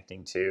were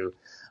connecting to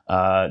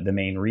the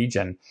main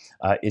region.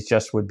 It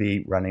just would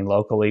be running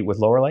locally with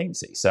lower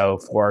latency. So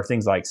for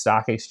things like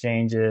stock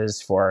exchanges,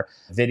 for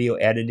video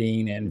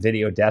editing and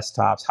video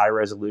desktops, high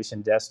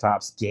resolution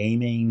desktops,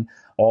 gaming,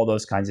 all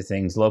those kinds of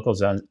things, local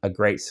zones, a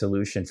great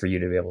solution for you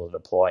to be able to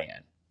deploy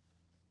in.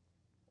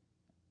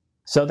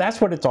 So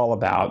that's what it's all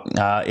about.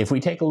 If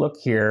we take a look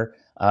here,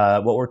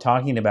 what we're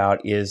talking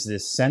about is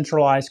this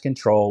centralized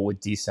control with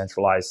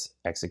decentralized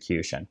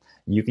execution.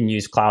 You can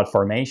use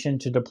CloudFormation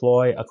to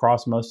deploy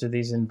across most of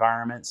these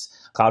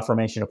environments.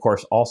 CloudFormation, of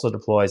course, also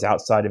deploys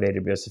outside of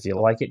AWS if you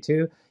like it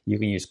to. You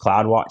can use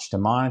CloudWatch to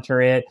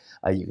monitor it.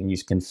 You can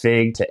use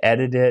Config to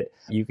edit it.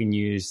 You can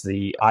use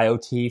the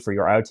IoT for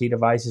your IoT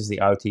devices, the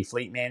IoT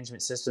fleet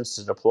management systems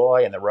to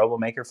deploy, and the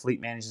RoboMaker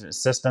fleet management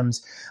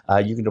systems.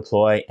 You can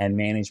deploy and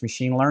manage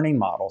machine learning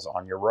models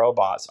on your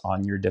robots,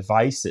 on your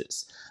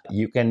devices.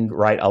 You can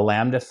write a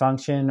Lambda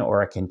function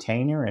or a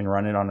container and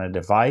run it on a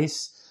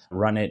device,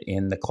 run it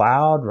in the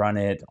cloud, run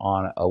it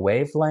on a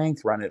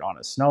wavelength, run it on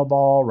a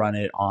Snowball, run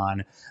it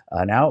on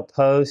an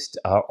Outpost,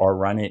 or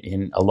run it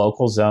in a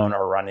local zone,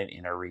 or run it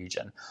in a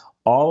region.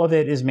 All of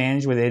it is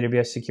managed with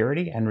AWS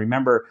security. And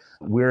remember,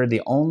 we're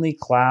the only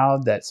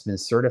cloud that's been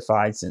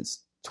certified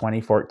since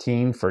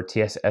 2014 for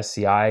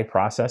TSSCI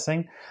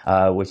processing,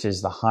 which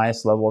is the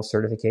highest level of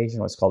certification,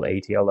 what's called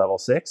ATO Level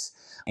 6.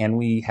 And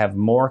we have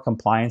more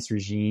compliance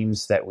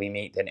regimes that we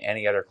meet than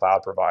any other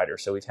cloud provider.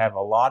 So we've had a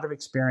lot of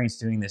experience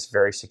doing this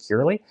very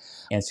securely.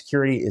 And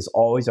security is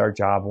always our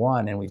job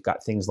one. And we've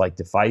got things like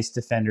device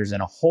defenders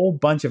and a whole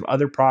bunch of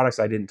other products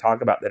I didn't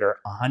talk about that are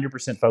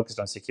 100% focused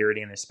on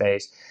security in this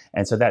space.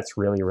 And so that's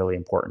really, really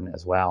important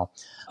as well.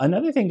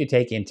 Another thing to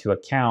take into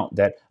account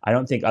that I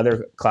don't think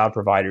other cloud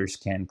providers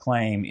can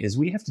claim is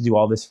we have to do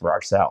all this for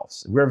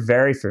ourselves. We're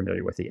very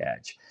familiar with the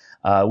edge.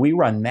 We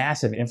run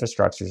massive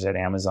infrastructures at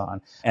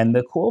Amazon. And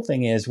the cool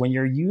thing is when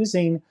you're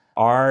using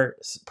our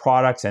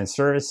products and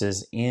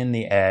services in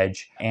the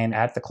edge and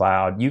at the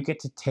cloud, you get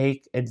to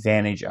take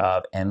advantage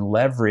of and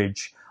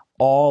leverage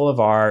all of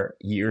our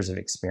years of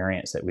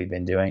experience that we've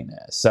been doing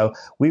this. So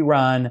we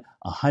run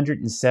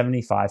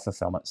 175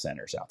 fulfillment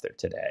centers out there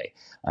today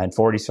and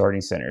 40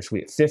 sorting centers.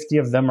 50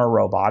 of them are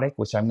robotic,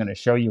 which I'm going to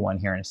show you one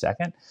here in a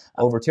second.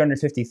 Over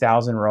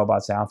 250,000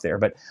 robots out there.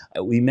 But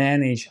we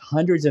manage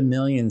hundreds of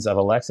millions of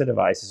Alexa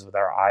devices with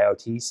our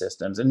IoT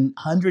systems and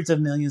hundreds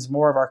of millions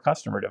more of our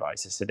customer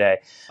devices today.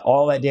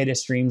 All that data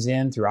streams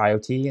in through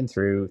IoT and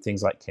through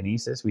things like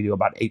Kinesis. We do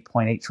about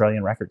 8.8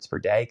 trillion records per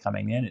day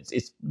coming in.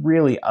 It's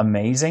really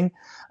amazing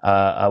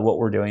what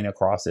we're doing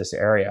across this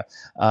area.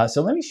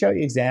 So let me show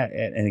you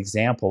an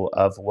example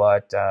of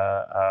what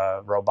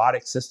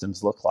robotic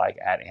systems look like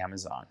at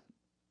Amazon.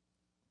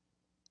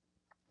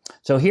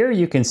 So here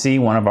you can see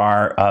one of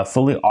our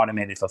fully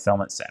automated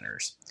fulfillment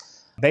centers.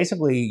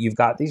 Basically, you've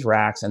got these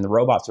racks and the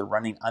robots are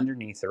running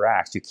underneath the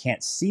racks. You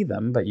can't see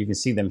them, but you can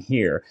see them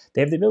here.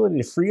 They have the ability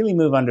to freely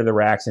move under the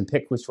racks and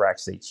pick which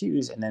racks they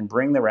choose and then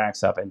bring the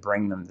racks up and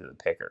bring them to the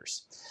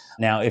pickers.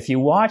 Now, if you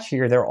watch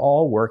here, they're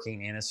all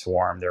working in a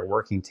swarm. They're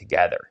working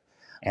together.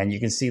 And you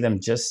can see them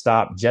just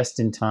stop just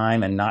in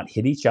time and not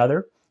hit each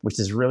other, which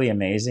is really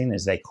amazing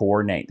as they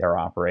coordinate their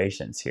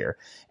operations here.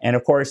 And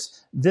of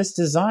course, this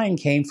design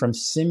came from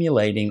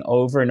simulating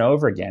over and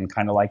over again,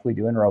 kind of like we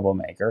do in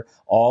RoboMaker,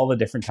 all the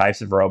different types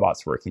of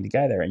robots working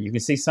together. And you can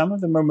see some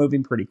of them are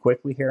moving pretty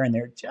quickly here, and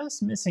they're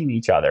just missing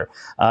each other.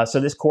 So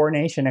this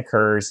coordination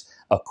occurs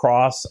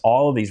across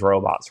all of these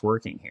robots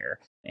working here.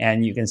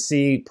 And you can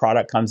see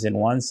product comes in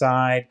one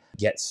side,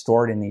 gets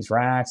stored in these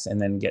racks,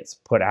 and then gets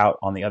put out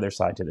on the other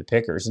side to the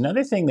pickers.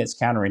 Another thing that's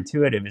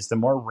counterintuitive is the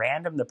more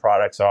random the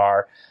products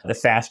are, the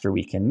faster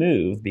we can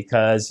move,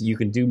 because you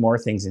can do more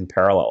things in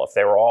parallel. If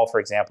they were all,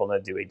 for example, in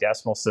a Dewey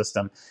Decimal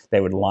System,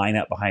 they would line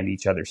up behind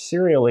each other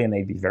serially and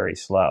they'd be very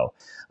slow.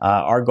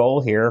 Our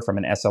goal here from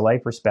an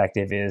SLA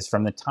perspective is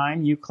from the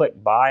time you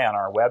click buy on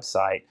our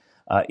website,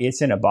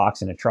 it's in a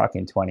box in a truck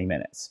in 20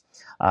 minutes.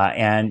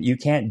 And you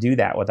can't do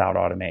that without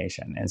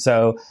automation. And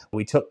so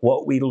we took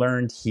what we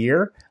learned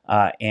here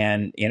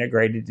and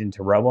integrated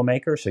into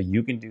RoboMaker, so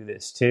you can do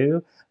this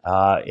too.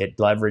 It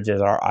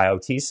leverages our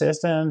IoT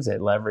systems.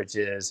 It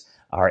leverages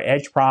our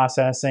edge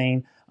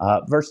processing.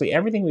 Virtually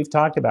everything we've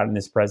talked about in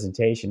this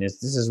presentation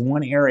this is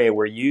one area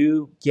where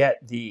you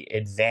get the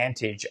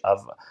advantage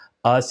of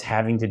us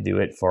having to do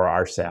it for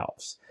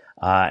ourselves.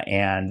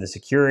 And the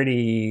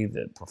security,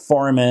 the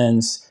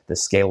performance, the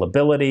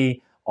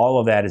scalability, all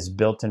of that is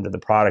built into the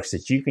products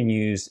that you can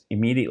use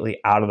immediately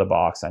out of the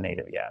box on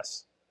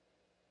AWS.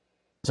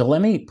 So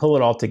let me pull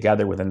it all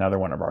together with another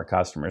one of our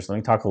customers. Let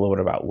me talk a little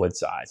bit about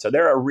Woodside. So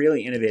they're a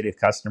really innovative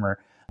customer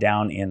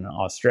down in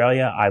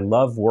Australia. I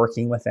love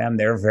working with them.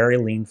 They're very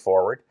lean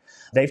forward.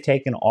 They've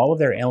taken all of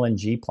their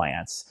LNG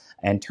plants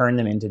and turned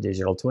them into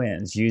digital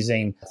twins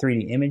using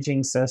 3D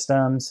imaging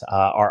systems,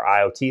 our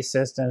IoT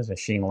systems,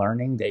 machine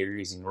learning. They're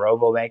using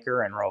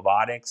RoboMaker and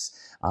robotics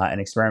and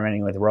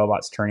experimenting with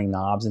robots turning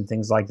knobs and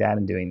things like that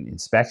and doing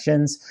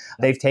inspections.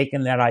 They've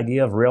taken that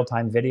idea of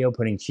real-time video,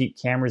 putting cheap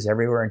cameras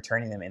everywhere and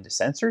turning them into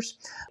sensors.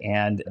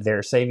 And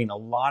they're saving a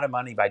lot of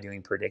money by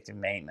doing predictive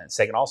maintenance.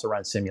 They can also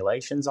run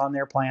simulations on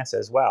their plants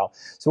as well.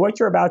 So what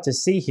you're about to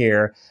see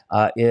here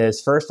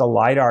is first a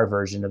LiDAR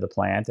version of the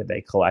plant that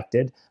they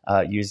collected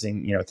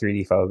using 3D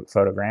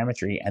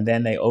photogrammetry, and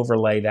then they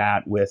overlay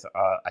that with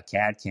a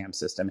CAD CAM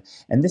system.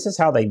 And this is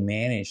how they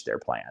manage their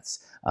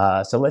plants.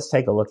 So let's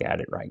take a look at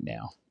it right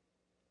now.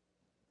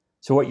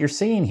 So what you're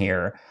seeing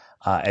here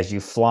as you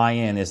fly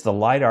in is the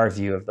LiDAR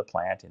view of the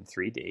plant in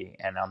 3D.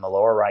 And on the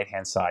lower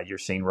right-hand side, you're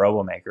seeing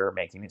RoboMaker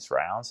making its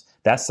rounds.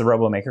 That's the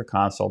RoboMaker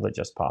console that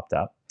just popped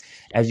up.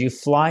 As you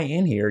fly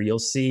in here, you'll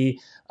see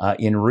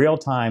in real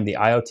time the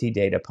IoT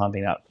data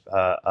pumping up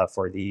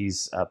for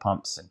these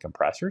pumps and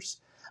compressors.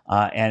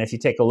 And if you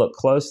take a look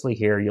closely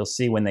here, you'll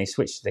see when they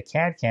switch to the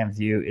CAD CAM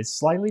view, it's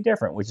slightly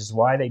different, which is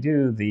why they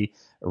do the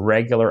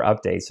regular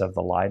updates of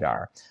the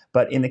LiDAR.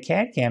 But in the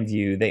CAD CAM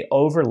view, they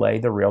overlay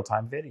the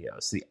real-time video.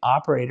 So the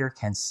operator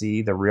can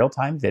see the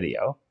real-time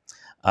video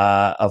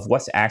of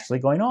what's actually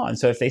going on.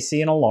 So if they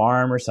see an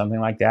alarm or something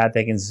like that,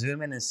 they can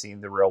zoom in and see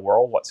the real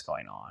world what's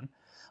going on.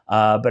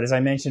 But as I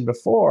mentioned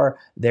before,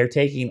 they're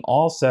taking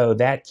also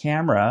that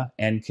camera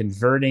and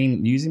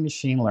converting, using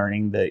machine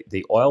learning,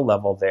 the oil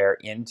level there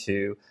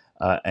into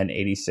an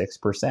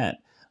 86%.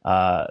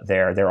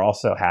 They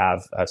also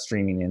have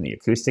streaming in the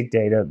acoustic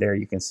data there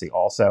you can see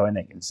also, and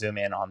they can zoom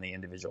in on the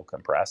individual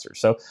compressor.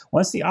 So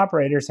once the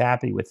operator's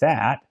happy with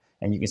that,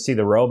 and you can see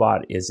the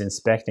robot is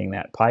inspecting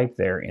that pipe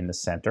there in the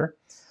center,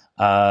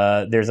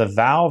 there's a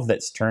valve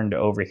that's turned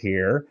over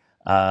here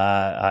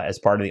as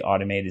part of the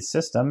automated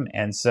system.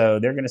 And so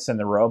they're going to send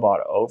the robot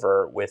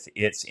over with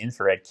its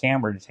infrared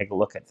camera to take a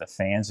look at the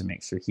fans and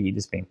make sure heat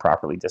is being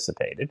properly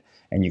dissipated.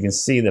 And you can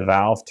see the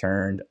valve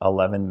turned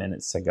 11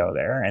 minutes ago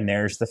there. And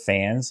there's the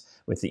fans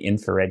with the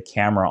infrared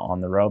camera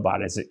on the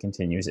robot as it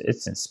continues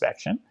its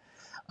inspection.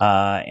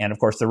 And of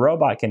course, the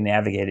robot can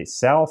navigate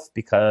itself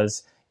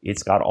because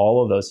it's got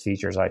all of those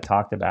features I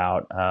talked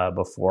about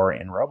before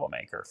in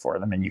RoboMaker for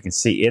them. And you can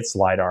see its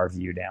LiDAR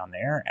view down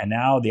there. And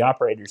now the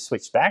operators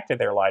switch back to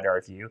their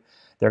LiDAR view.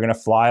 They're going to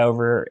fly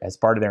over as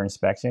part of their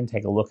inspection,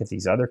 take a look at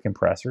these other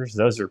compressors.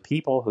 Those are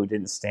people who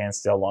didn't stand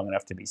still long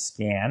enough to be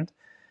scanned.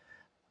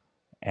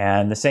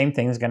 And the same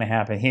thing is going to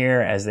happen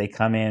here as they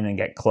come in and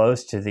get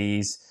close to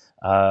these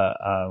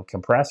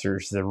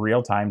compressors. The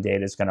real-time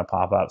data is going to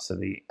pop up so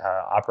the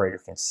operator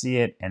can see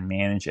it and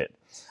manage it.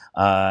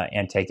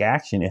 And take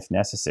action if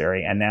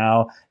necessary. And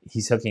now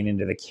he's hooking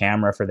into the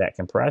camera for that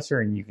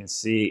compressor, and you can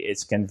see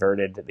it's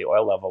converted the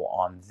oil level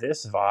on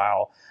this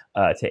vial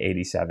to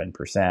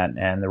 87%.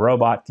 And the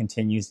robot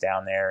continues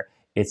down there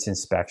its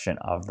inspection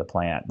of the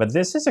plant. But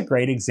this is a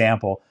great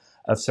example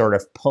of sort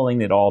of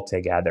pulling it all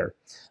together.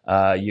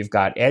 You've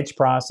got edge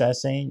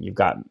processing, you've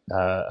got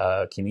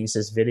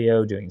Kinesis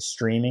video doing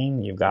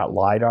streaming, you've got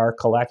LiDAR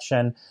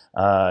collection,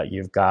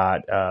 you've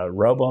got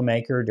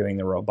RoboMaker doing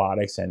the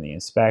robotics and the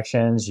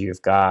inspections,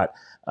 you've got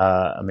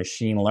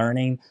machine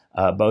learning,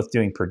 both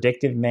doing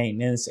predictive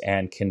maintenance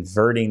and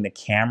converting the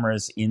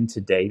cameras into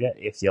data,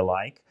 if you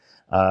like.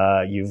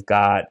 You've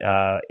got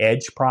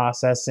edge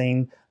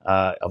processing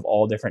of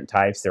all different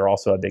types. They're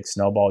also a big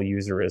Snowball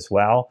user as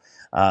well.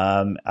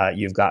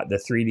 You've got the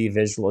 3D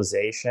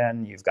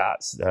visualization. You've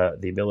got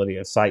the ability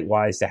of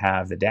SiteWise to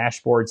have the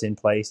dashboards in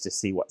place to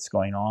see what's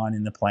going on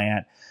in the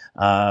plant.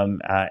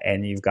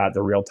 And you've got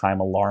the real-time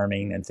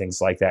alarming and things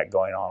like that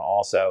going on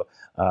also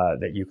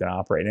that you can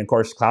operate. And of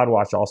course,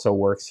 CloudWatch also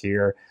works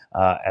here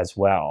as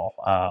well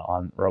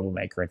on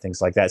RoboMaker and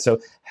things like that. So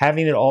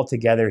having it all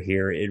together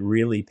here, it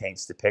really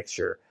paints the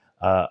picture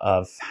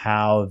of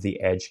how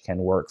the edge can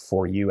work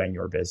for you and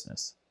your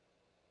business.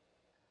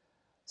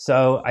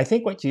 So I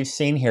think what you've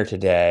seen here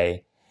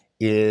today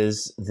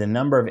is the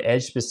number of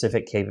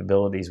edge-specific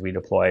capabilities we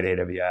deploy at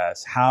AWS,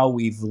 how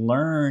we've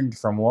learned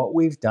from what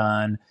we've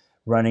done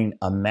running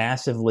a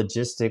massive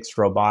logistics,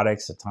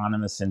 robotics,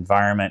 autonomous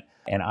environment,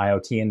 and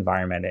IoT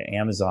environment at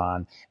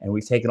Amazon. And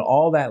we've taken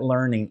all that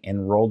learning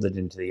and rolled it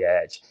into the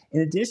edge.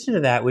 In addition to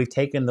that, we've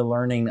taken the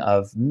learning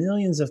of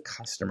millions of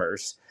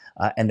customers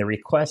and the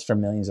requests from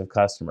millions of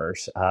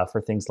customers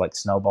for things like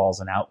snowballs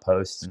and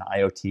outposts and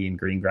IoT and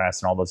green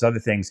grass and all those other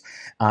things,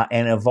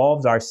 and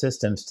evolved our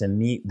systems to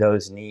meet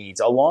those needs,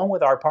 along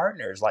with our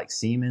partners like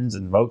Siemens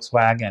and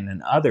Volkswagen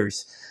and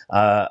others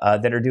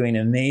that are doing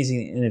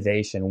amazing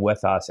innovation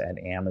with us at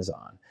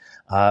Amazon.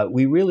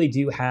 We really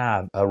do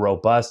have a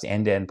robust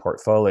end-to-end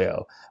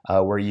portfolio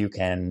where you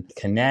can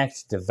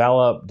connect,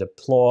 develop,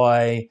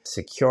 deploy,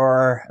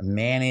 secure,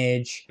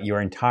 manage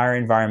your entire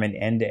environment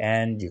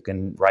end-to-end. You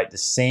can write the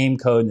same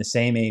code and the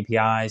same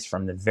APIs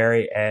from the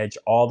very edge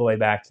all the way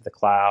back to the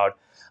cloud.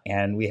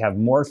 And we have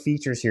more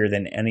features here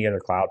than any other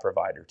cloud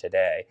provider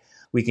today.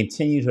 We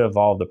continue to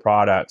evolve the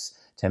products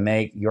to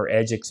make your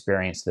edge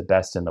experience the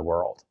best in the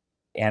world.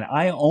 And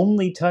I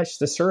only touch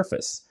the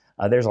surface.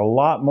 There's a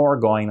lot more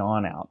going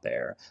on out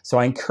there. So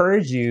I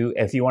encourage you,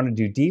 if you want to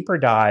do deeper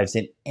dives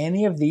in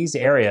any of these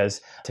areas,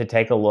 to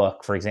take a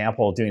look. For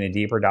example, doing a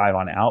deeper dive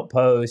on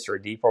Outpost, or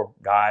a deeper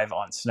dive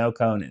on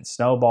Snowcone and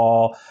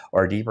Snowball,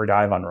 or a deeper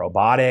dive on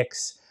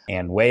robotics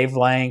and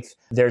wavelength.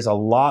 There's a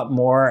lot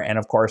more. And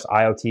of course,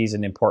 IoT is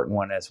an important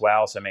one as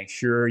well. So make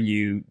sure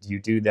you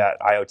do that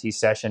IoT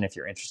session if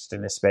you're interested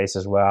in this space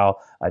as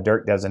well.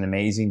 Dirk does an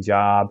amazing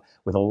job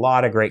with a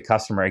lot of great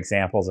customer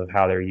examples of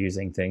how they're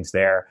using things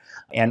there.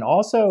 And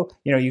also,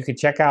 you could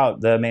check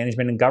out the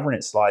management and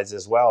governance slides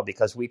as well,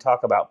 because we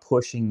talk about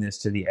pushing this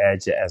to the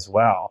edge as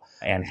well,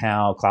 and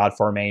how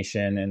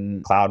CloudFormation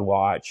and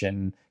CloudWatch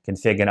and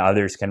Config and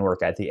others can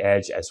work at the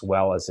edge as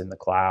well as in the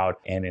cloud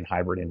and in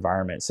hybrid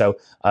environments. So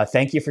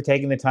thank you for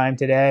taking the time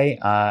today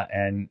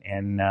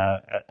and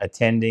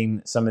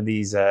attending some of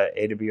these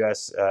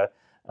AWS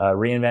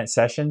reInvent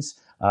sessions.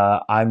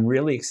 I'm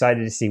really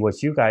excited to see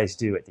what you guys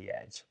do at the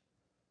edge.